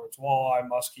north, whether it's walleye,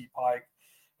 muskie, pike,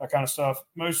 that kind of stuff,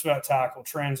 most of that tackle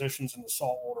transitions into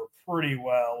saltwater pretty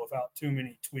well without too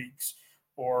many tweaks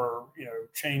or,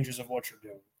 changes of what you're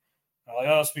doing. Like,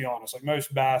 let's be honest, like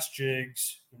most bass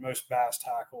jigs and most bass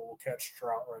tackle will catch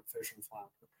trout, redfish, and flounder.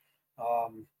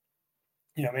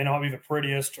 It may not be the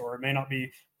prettiest, or it may not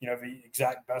be, the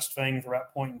exact best thing for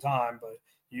that point in time, but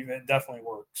it definitely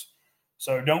works.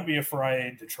 So don't be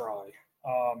afraid to try.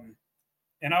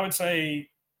 And I would say,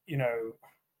 you know,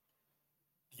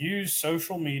 use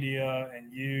social media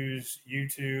and use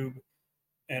YouTube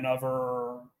and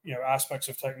other, you know, aspects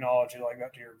of technology like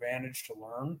that to your advantage to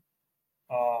learn.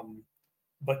 Um,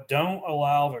 but don't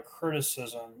allow the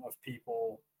criticism of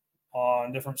people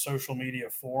on different social media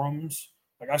forums.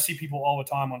 Like I see people all the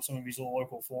time on some of these little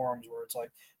local forums where it's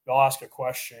like they'll ask a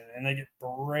question and they get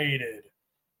berated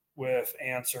with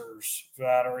answers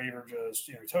that are either just,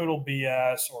 you know, total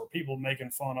BS or people making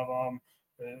fun of them,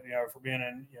 you know, for being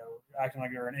an, you know, acting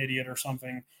like they're an idiot or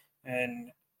something.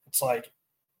 And it's like,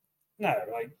 no,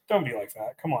 like don't be like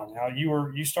that. Come on now.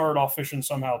 You started off fishing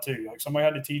somehow too. Like somebody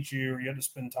had to teach you, or you had to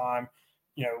spend time,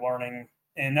 you know, learning.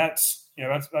 And that's, you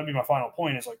know, that'd be my final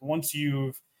point is like once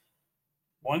you've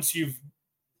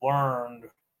learned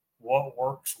what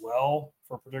works well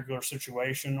for a particular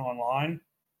situation online,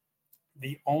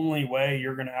 the only way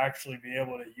you're going to actually be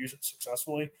able to use it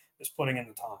successfully is putting in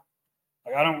the time.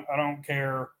 Like I don't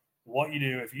care what you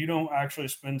do if you don't actually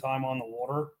spend time on the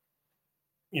water,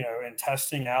 you know, and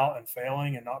testing out and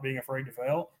failing and not being afraid to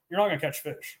fail, you're not going to catch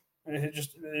fish. It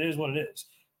is what it is.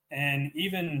 And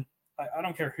even I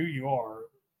don't care who you are,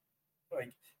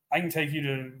 like I can take you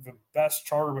to the best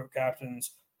charter boat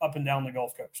captains up and down the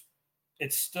Gulf Coast.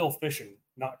 It's still fishing,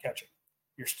 not catching.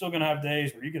 You're still going to have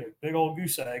days where you get a big old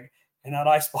goose egg in that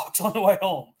ice box on the way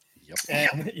home. Yep.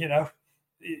 And, you know,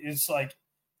 it's like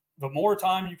the more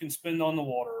time you can spend on the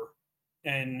water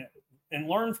and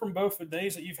learn from both the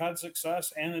days that you've had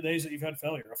success and the days that you've had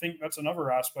failure. I think that's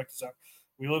another aspect is that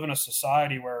we live in a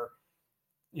society where,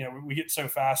 you know, we get so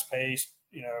fast paced,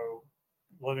 you know,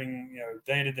 living, you know,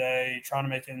 day to day, trying to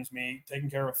make ends meet, taking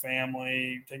care of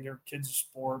family, taking care of kids'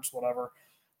 sports, whatever.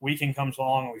 Weekend comes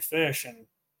along and we fish, and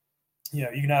you know,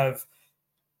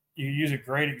 you use a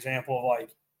great example of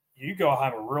like you go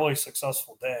have a really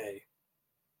successful day,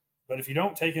 but if you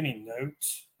don't take any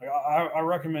notes, like I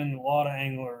recommend a lot of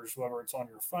anglers, whether it's on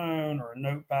your phone or a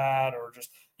notepad or just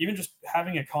even just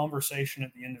having a conversation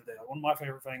at the end of the day. Like one of my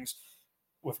favorite things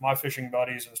with my fishing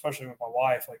buddies, and especially with my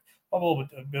wife, like a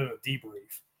bit of a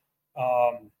debrief.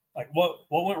 Like what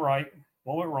went right,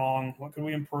 what went wrong, what could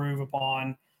we improve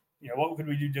upon, you know, what could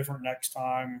we do different next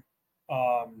time?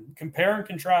 Compare and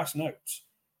contrast notes,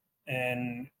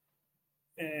 and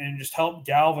just help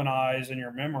galvanize in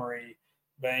your memory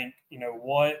bank, you know,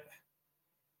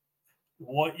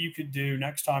 what you could do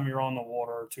next time you're on the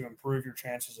water to improve your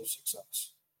chances of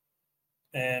success.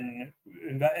 And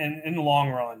in the long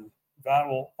run, that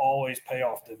will always pay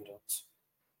off dividends.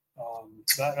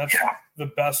 That's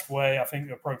the best way I think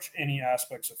to approach any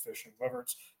aspects of fishing, whether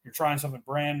it's you're trying something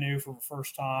brand new for the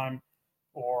first time,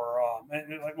 or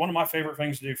like one of my favorite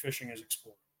things to do fishing is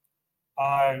explore.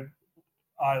 I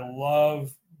I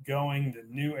love going to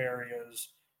new areas,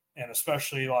 and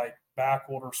especially like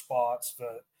backwater spots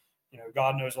that, you know,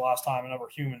 God knows the last time another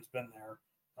human's been there.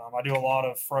 I do a lot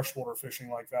of freshwater fishing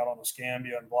like that on the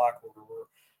Scambia and Blackwater, where,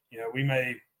 you know, we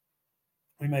may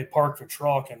park the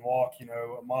truck and walk, you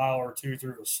know, a mile or two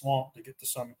through the swamp to get to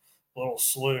some little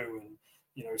slough and,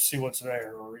 you know, see what's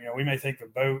there. Or, you know, we may take the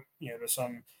boat, you know, to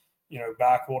some, you know,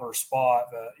 backwater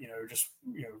spot that, you know, just,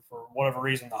 you know, for whatever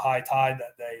reason, the high tide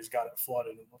that day has got it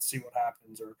flooded, and let's see what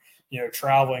happens. Or, you know,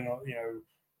 traveling,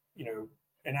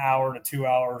 an hour to 2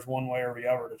 hours one way or the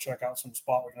other to check out some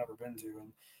spot we've never been to.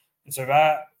 And so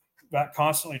that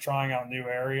constantly trying out new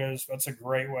areas, that's a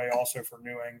great way also for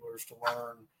new anglers to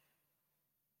learn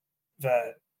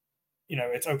that, you know,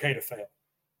 it's okay to fail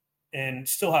and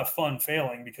still have fun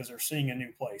failing because they're seeing a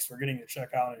new place. They're getting to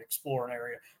check out and explore an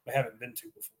area they haven't been to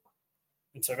before.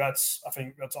 And so I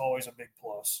think that's always a big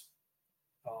plus.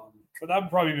 But that would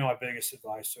probably be my biggest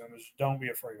advice to them is don't be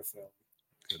afraid of failing.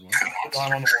 Good one.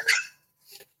 Time on the water.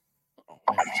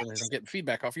 Oh, man, for some reason I'm getting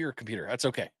feedback off your computer. That's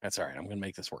okay. That's all right. I'm going to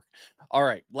make this work. All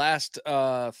right. Last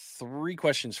 3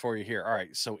 questions for you here. All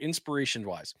right. So inspiration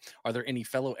wise, are there any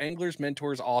fellow anglers,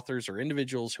 mentors, authors, or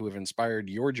individuals who have inspired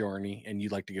your journey and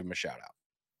you'd like to give them a shout out?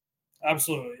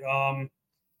 Absolutely. I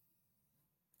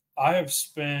have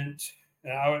spent,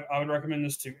 and I would recommend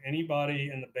this to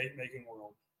anybody in the bait making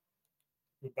world.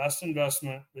 The best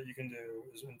investment that you can do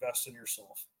is invest in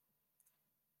yourself.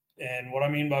 And what I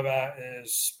mean by that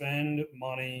is spend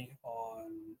money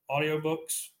on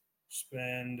audiobooks,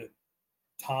 spend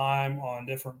time on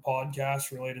different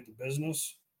podcasts related to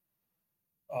business.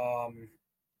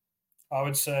 I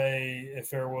would say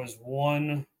if there was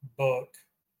one book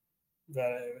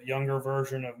that a younger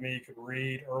version of me could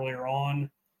read earlier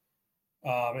on,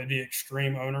 it'd be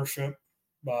Extreme Ownership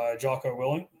by Jocko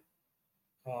Willink.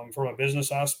 From a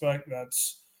business aspect,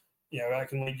 that's, you know, that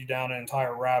can lead you down an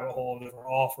entire rabbit hole of different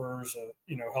offers that,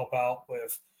 you know, help out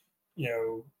with, you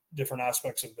know, different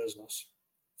aspects of business.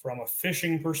 From a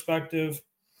fishing perspective,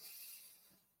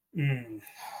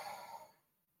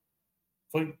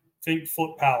 think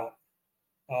Flip Pallet.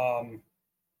 I've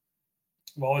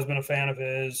always been a fan of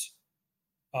his.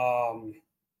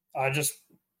 I just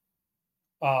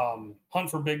Hunt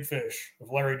for Big Fish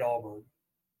with Larry Dahlberg.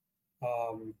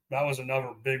 That was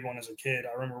another big one as a kid.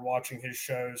 I remember watching his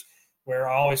shows where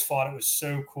I always thought it was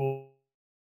so cool.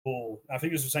 I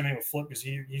think it was the same thing with Flip because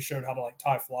he showed how to like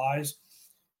tie flies.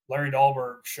 Larry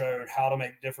Dahlberg showed how to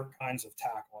make different kinds of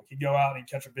tackle. Like he'd go out and he'd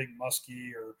catch a big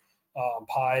muskie or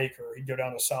pike, or he'd go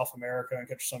down to South America and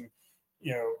catch some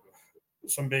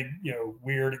big,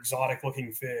 weird exotic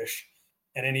looking fish.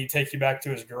 And then he'd take you back to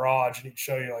his garage and he'd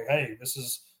show you like, hey, this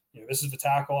is the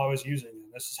tackle I was using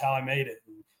and this is how I made it.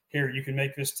 And here, you can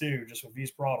make this too, just with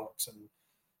these products.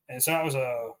 And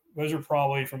so those are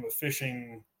probably from a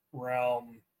fishing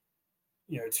realm,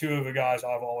 two of the guys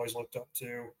I've always looked up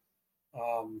to.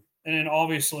 And then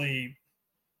obviously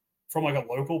from like a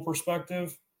local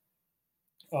perspective,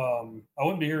 I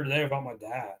wouldn't be here today without my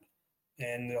dad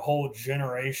and the whole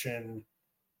generation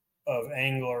of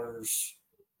anglers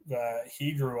that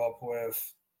he grew up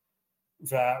with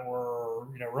that were,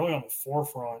 really on the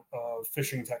forefront of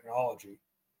fishing technology.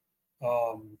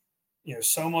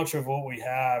 So much of what we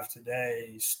have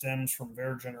today stems from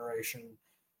their generation,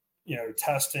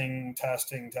 testing,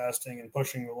 and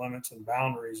pushing the limits and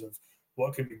boundaries of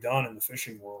what could be done in the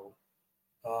fishing world.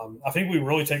 I think we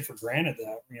really take for granted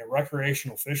that,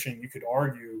 recreational fishing, you could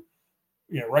argue,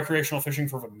 recreational fishing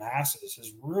for the masses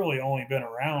has really only been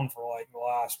around for like the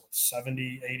last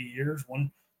 70, 80 years,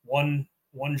 one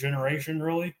generation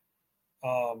really.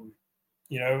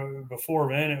 Before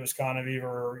then it was kind of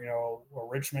either, a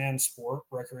rich man's sport,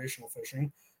 recreational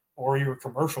fishing, or you were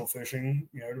commercial fishing,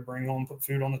 to bring home, put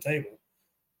food on the table.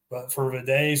 But for the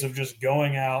days of just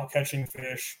going out, catching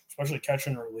fish, especially catch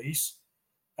and release,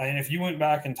 and if you went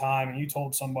back in time and you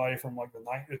told somebody from like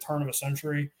the turn of a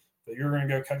century that you're going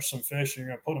to go catch some fish and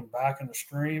you're going to put them back in the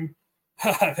stream,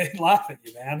 they'd laugh at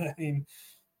you, man. I mean,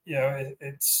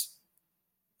 it's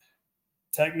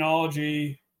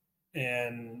technology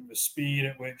and the speed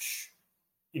at which,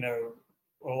 a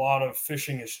lot of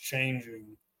fishing is changing.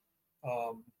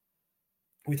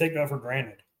 We take that for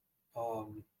granted.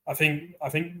 I think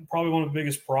probably one of the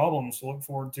biggest problems to look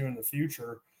forward to in the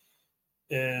future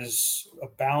is a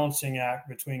balancing act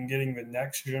between getting the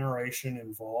next generation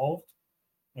involved,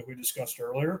 like we discussed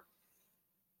earlier,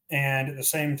 and at the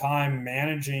same time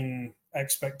managing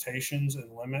expectations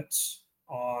and limits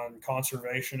on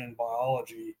conservation and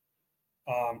biology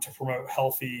to promote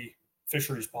healthy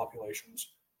fisheries populations.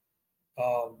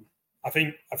 I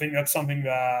think that's something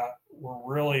that we're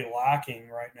really lacking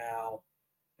right now.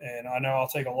 And I know I'll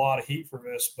take a lot of heat for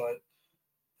this, but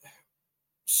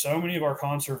so many of our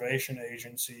conservation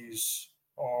agencies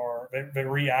they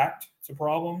react to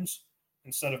problems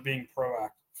instead of being proactive.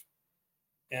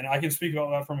 And I can speak about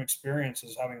that from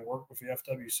experiences, having worked with the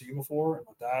FWC before, and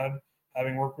my dad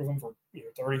having worked with them for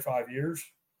 35 years.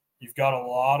 You've got a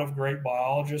lot of great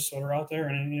biologists that are out there,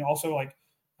 and then also like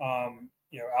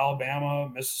Alabama,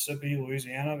 Mississippi,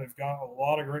 Louisiana. They've got a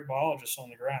lot of great biologists on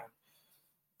the ground.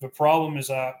 The problem is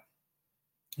that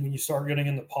when you start getting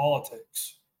into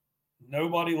politics,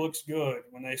 nobody looks good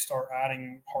when they start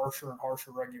adding harsher and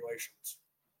harsher regulations.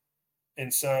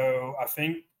 And so I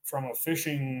think from a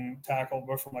fishing tackle,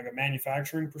 but from like a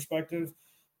manufacturing perspective,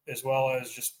 as well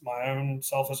as just my own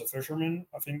self as a fisherman,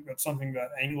 I think that's something that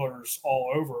anglers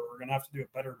all over are going to have to do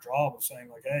a better job of saying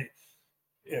like, hey,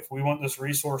 if we want this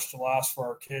resource to last for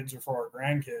our kids or for our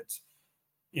grandkids,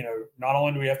 not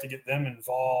only do we have to get them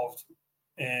involved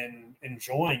in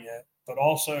enjoying it, but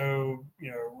also,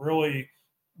 really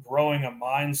growing a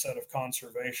mindset of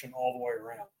conservation all the way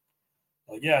around.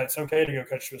 Like, yeah, it's okay to go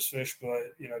catch this fish,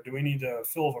 but, do we need to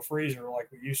fill the freezer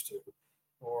like we used to?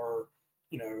 Or,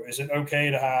 is it okay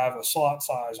to have a slot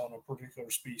size on a particular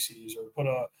species or put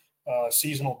a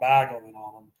seasonal bag limit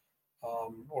on them?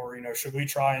 Or, should we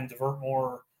try and divert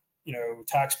more,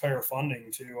 taxpayer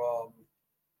funding to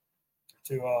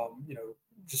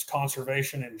just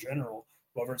conservation in general,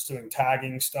 whether it's doing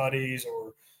tagging studies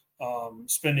or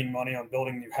spending money on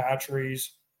building new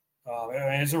hatcheries.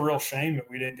 It's a real shame that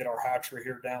we didn't get our hatchery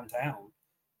here downtown.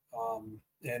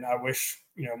 And I wish,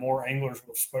 more anglers would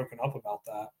have spoken up about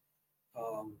that.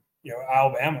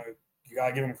 Alabama, you got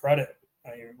to give them credit.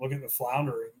 I mean, look at the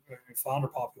flounder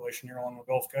population here along the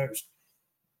Gulf Coast.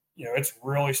 It's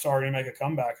really starting to make a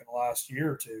comeback in the last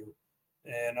year or two.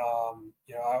 And,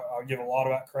 I'll give a lot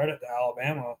of that credit to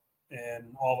Alabama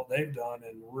and all that they've done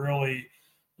and really,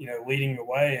 leading the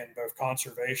way in both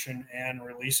conservation and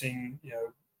releasing,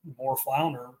 more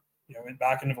flounder,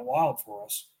 back into the wild for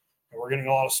us. And we're getting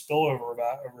a lot of spillover of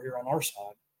that over here on our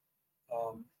side.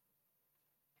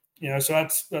 So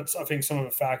that's I think some of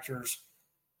the factors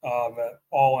that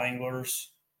all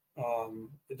anglers.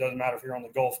 It doesn't matter if you're on the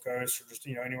Gulf Coast or just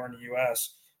anywhere in the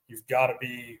U.S. You've got to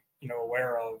be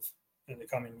aware of in the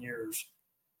coming years.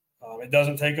 It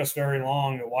doesn't take us very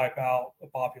long to wipe out a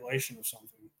population of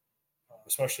something,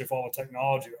 especially with all the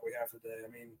technology that we have today. I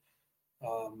mean,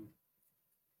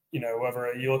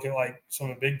 whether you look at like some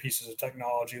of the big pieces of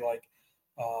technology like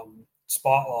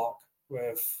spot lock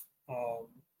with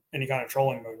any kind of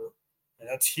trolling motor, and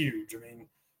that's huge. I mean,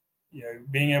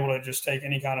 being able to just take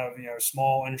any kind of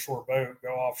small inshore boat,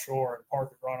 go offshore, and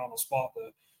park it right on the spot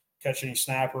to catch any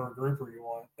snapper or grouper you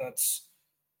want. That's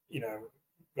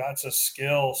a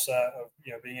skill set of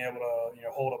being able to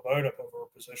hold a boat up over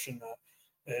a position that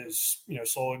is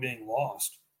slowly being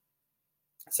lost.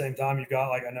 At the same time, you've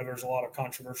got I know there's a lot of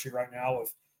controversy right now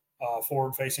with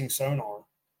forward-facing sonar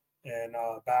and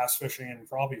bass fishing and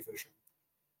crappie fishing,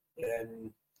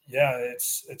 and yeah,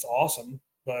 it's awesome,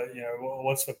 but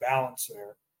what's the balance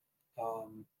there?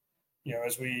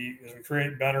 As we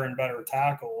create better and better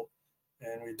tackle,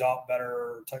 and we adopt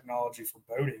better technology for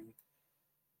boating,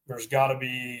 there's got to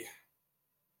be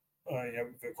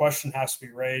the question has to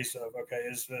be raised of, okay,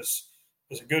 is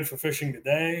it good for fishing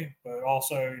today, but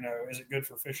also is it good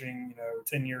for fishing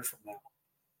 10 years from now?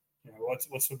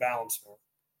 What's the balance there?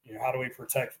 How do we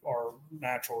protect our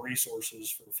natural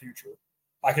resources for the future?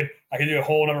 I could do a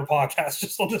whole other podcast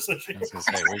just on this issue. I was gonna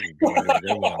say we could go into a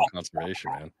good one on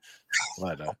conservation, man.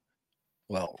 But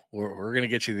well, we're gonna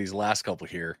get you these last couple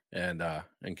here and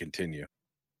continue.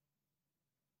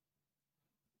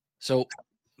 So,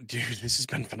 dude, this has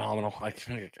been phenomenal. I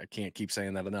can't keep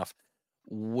saying that enough.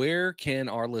 Where can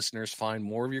our listeners find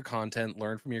more of your content,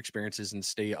 learn from your experiences, and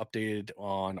stay updated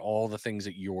on all the things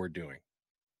that you're doing?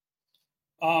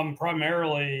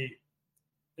 Primarily,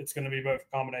 it's going to be both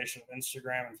a combination of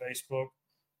Instagram and Facebook.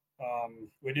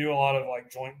 We do a lot of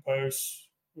joint posts,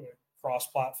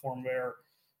 cross-platform there,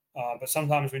 but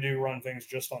sometimes we do run things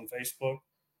just on Facebook.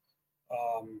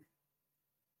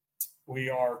 We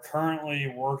are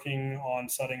currently working on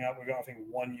setting up. We've got, I think,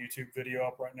 one YouTube video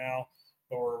up right now,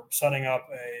 but we're setting up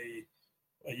a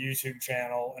YouTube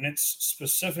channel, and it's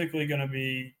specifically going to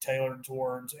be tailored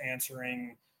towards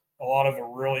answering a lot of the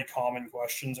really common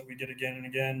questions that we get again and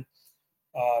again.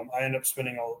 I end up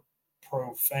spending a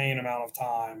profane amount of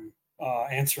time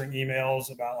answering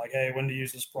emails about hey, when to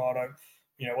use this product,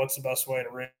 what's the best way to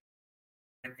rig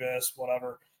this,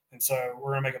 whatever. And so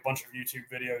we're going to make a bunch of YouTube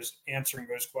videos answering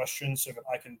those questions so that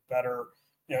I can better,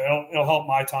 it'll help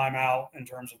my time out in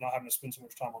terms of not having to spend so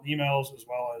much time on emails, as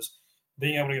well as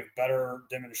being able to give better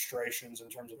demonstrations in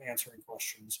terms of answering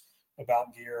questions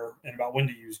about gear and about when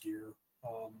to use gear.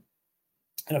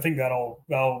 And I think that'll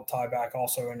tie back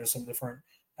also into some different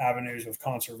avenues of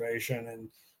conservation and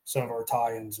some of our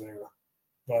tie-ins there.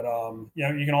 But,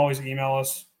 you can always email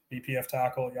us,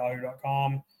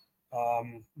 bpftackle@yahoo.com.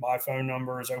 My phone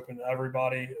number is open to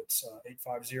everybody. It's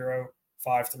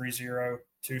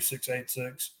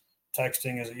 850-530-2686.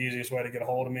 Texting is the easiest way to get a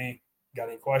hold of me. Got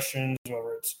any questions,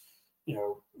 whether it's,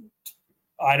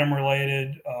 item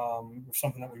related,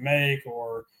 something that we make,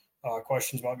 or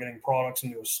questions about getting products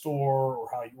into a store, or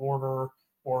how you order,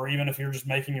 or even if you're just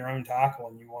making your own tackle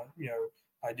and you want,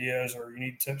 ideas, or you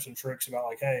need tips and tricks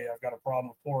about hey, I've got a problem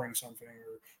with pouring something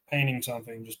or painting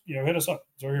something, just, hit us up.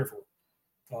 That's what we're here for.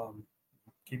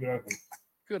 Keep it open.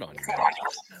 Good on you, man.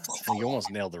 Well, you almost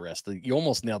nailed the rest. You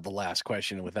almost nailed the last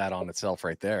question with that on itself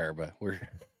right there, but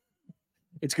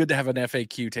it's good to have an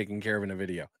FAQ taken care of in a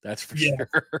video. That's for sure.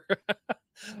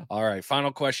 All right.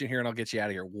 Final question here, and I'll get you out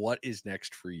of here. What is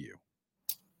next for you?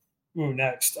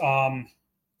 Next. In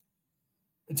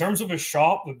terms of a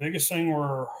shop, the biggest thing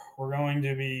we're going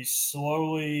to be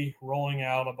slowly rolling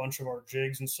out a bunch of our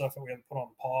jigs and stuff that we had to put on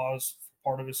pause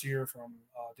for part of this year from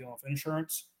dealing with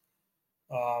insurance.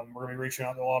 We're going to be reaching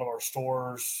out to a lot of our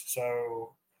stores.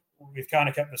 So we've kind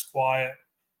of kept this quiet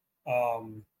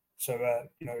so that,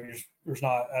 there's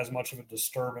not as much of a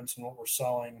disturbance in what we're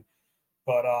selling.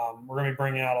 But we're going to be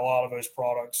bringing out a lot of those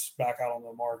products back out on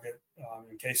the market.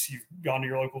 In case you've gone to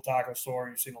your local tackle store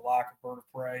and you've seen a lack of bird of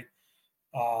prey,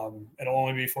 it'll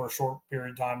only be for a short period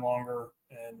of time longer,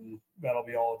 and that'll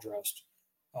be all addressed.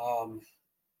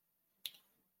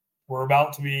 We're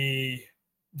about to be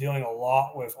dealing a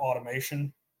lot with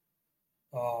automation.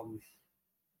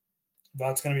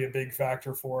 That's going to be a big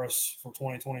factor for us for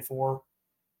 2024.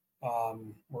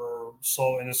 We're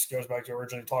slow, and this goes back to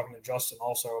originally talking to Justin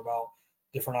also about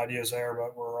different ideas there,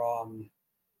 but we're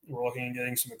looking at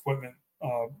getting some equipment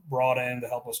brought in to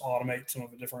help us automate some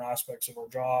of the different aspects of our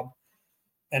job,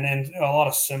 and then a lot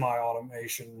of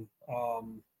semi-automation,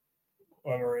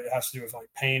 whether it has to do with like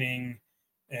painting,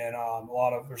 and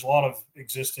there's a lot of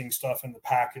existing stuff in the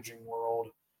packaging world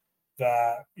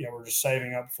that we're just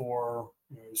saving up for.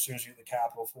 As soon as you get the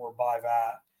capital for, buy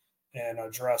that and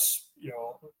address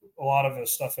a lot of the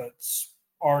stuff that's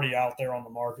already out there on the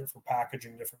market for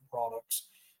packaging different products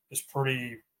is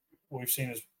pretty. We've seen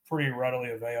is pretty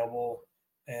readily available,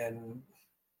 and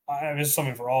this is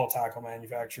something for all tackle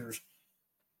manufacturers.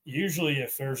 Usually,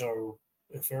 if there's a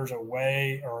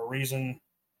way or a reason,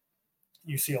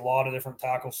 you see a lot of different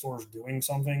tackle stores doing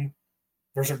something.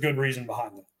 There's a good reason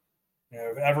behind it.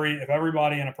 If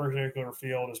everybody in a particular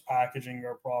field is packaging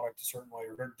their product a certain way,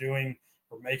 or they're doing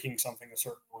or making something a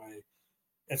certain way,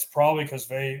 it's probably because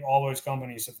all those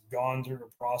companies have gone through the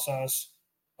process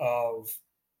of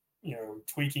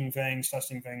tweaking things,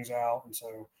 testing things out, and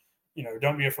so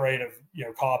don't be afraid of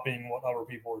copying what other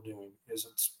people are doing,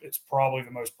 because it's probably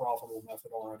the most profitable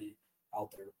method already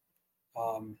out there.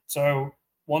 So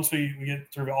once we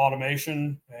get through the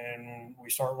automation and we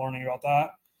start learning about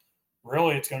that,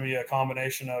 really it's going to be a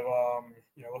combination of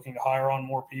looking to hire on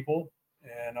more people,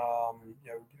 and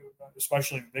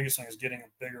especially the biggest thing is getting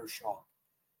a bigger shop.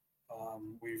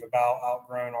 We've about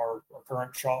outgrown our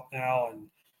current shop now, and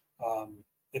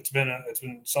it's been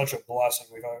such a blessing.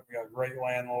 We got a great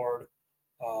landlord.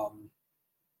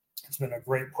 It's been a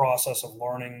great process of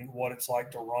learning what it's like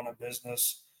to run a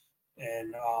business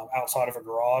and outside of a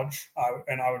garage.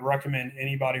 I would recommend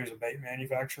anybody who's a bait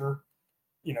manufacturer,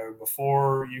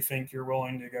 before you think you're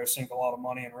willing to go sink a lot of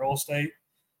money in real estate,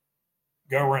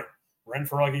 go rent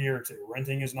for like a year or two.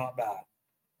 Renting is not bad.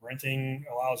 Renting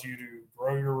allows you to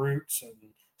grow your roots and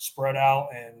spread out,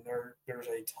 and there's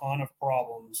a ton of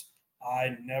problems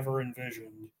I never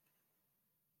envisioned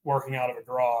working out of a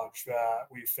garage that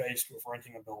we faced with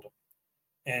renting a building.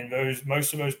 And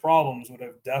most of those problems would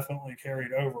have definitely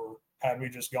carried over had we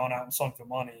just gone out and sunk the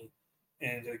money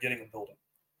into getting a building.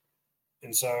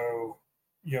 And so,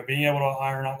 being able to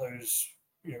iron out those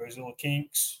little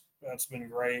kinks, that's been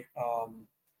great.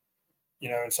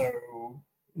 And so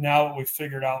now that we've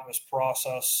figured out this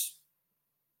process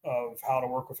of how to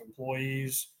work with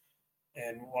employees,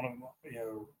 and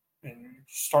and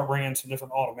start bringing some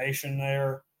different automation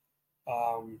there,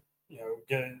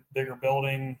 get a bigger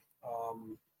building.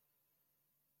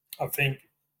 I think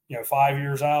 5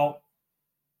 years out,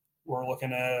 we're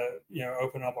looking at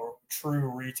open up a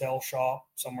true retail shop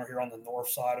somewhere here on the north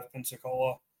side of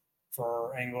Pensacola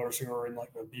for anglers who are in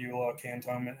like the Beulah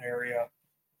cantonment area.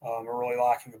 We're really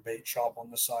lacking a bait shop on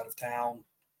this side of town,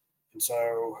 and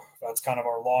so that's kind of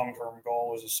our long-term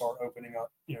goal, is to start opening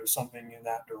up something in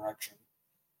that direction.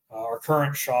 Our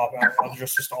current shop,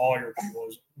 just to all your people,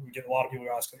 is we get a lot of people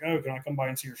who ask, like, "Oh, can I come by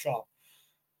and see your shop?"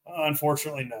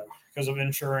 Unfortunately, no. Because of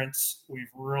insurance, we've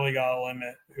really got to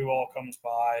limit who all comes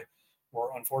by.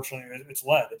 Or unfortunately, it's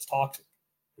lead. It's toxic.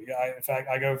 In fact,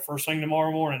 I go first thing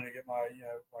tomorrow morning to get my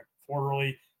my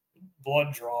quarterly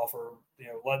blood draw for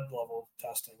lead level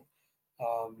testing.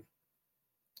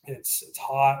 It's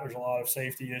hot. There's a lot of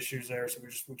safety issues there, so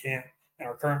we can't. In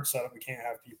our current setup, we can't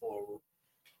have people over.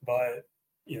 But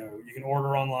you can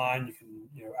order online. You can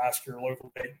ask your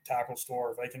local bait tackle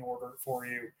store if they can order it for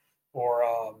you, or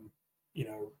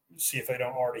see if they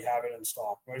don't already have it in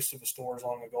stock. Most of the stores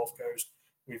along the Gulf Coast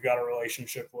we've got a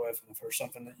relationship with, and if there's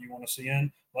something that you want to see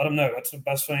in, let them know. That's the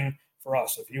best thing for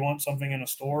us. If you want something in a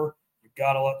store, you've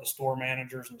got to let the store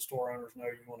managers and store owners know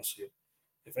you want to see it.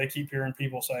 If they keep hearing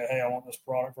people say, "Hey, I want this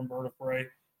product from Bird of Prey,"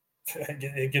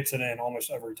 it gets it in almost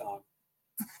every time.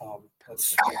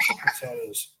 That's how it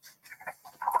is.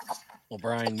 Well,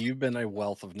 Brian, you've been a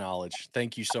wealth of knowledge.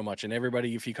 Thank you so much. And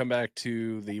everybody, if you come back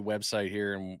to the website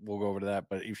here, and we'll go over to that,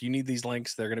 but if you need these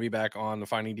links, they're going to be back on the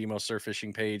Finding Demo Surf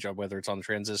Fishing page, whether it's on the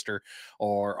Transistor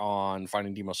or on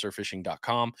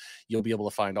findingdemosurffishing.com. You'll be able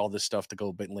to find all this stuff to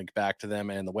go link back to them.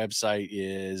 And the website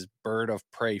is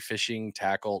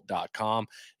birdofpreyfishingtackle.com.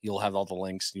 You'll have all the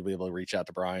links. You'll be able to reach out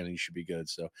to Brian, and you should be good.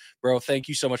 So, bro, thank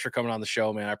you so much for coming on the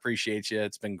show, man. I appreciate you.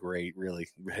 It's been great, really.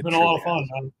 It's been a lot of fun,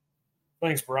 man.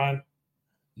 Thanks, Brian.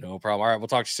 No problem. All right, we'll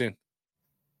talk to you soon.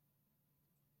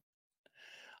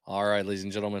 All right, ladies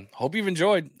and gentlemen, hope you've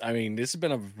enjoyed. I mean, this has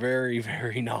been a very,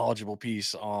 very knowledgeable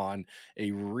piece on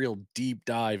a real deep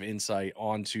dive insight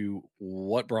onto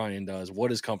what Brian does, what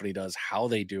his company does, how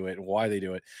they do it, why they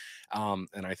do it.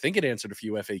 And I think it answered a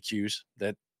few FAQs.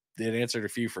 That it answered a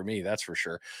few for me, that's for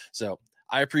sure. So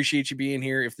I appreciate you being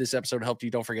here. If this episode helped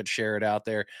you, don't forget to share it out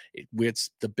there.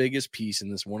 It's the biggest piece in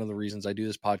this. One of the reasons I do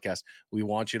this podcast. We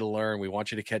want you to learn. We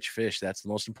want you to catch fish. That's the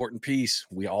most important piece.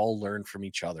 We all learn from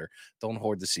each other. Don't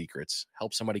hoard the secrets.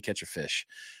 Help somebody catch a fish.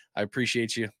 I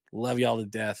appreciate you. Love y'all to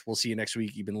death. We'll see you next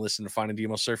week. You've been listening to Finding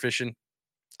Demo Surf Fishing.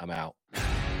 I'm out.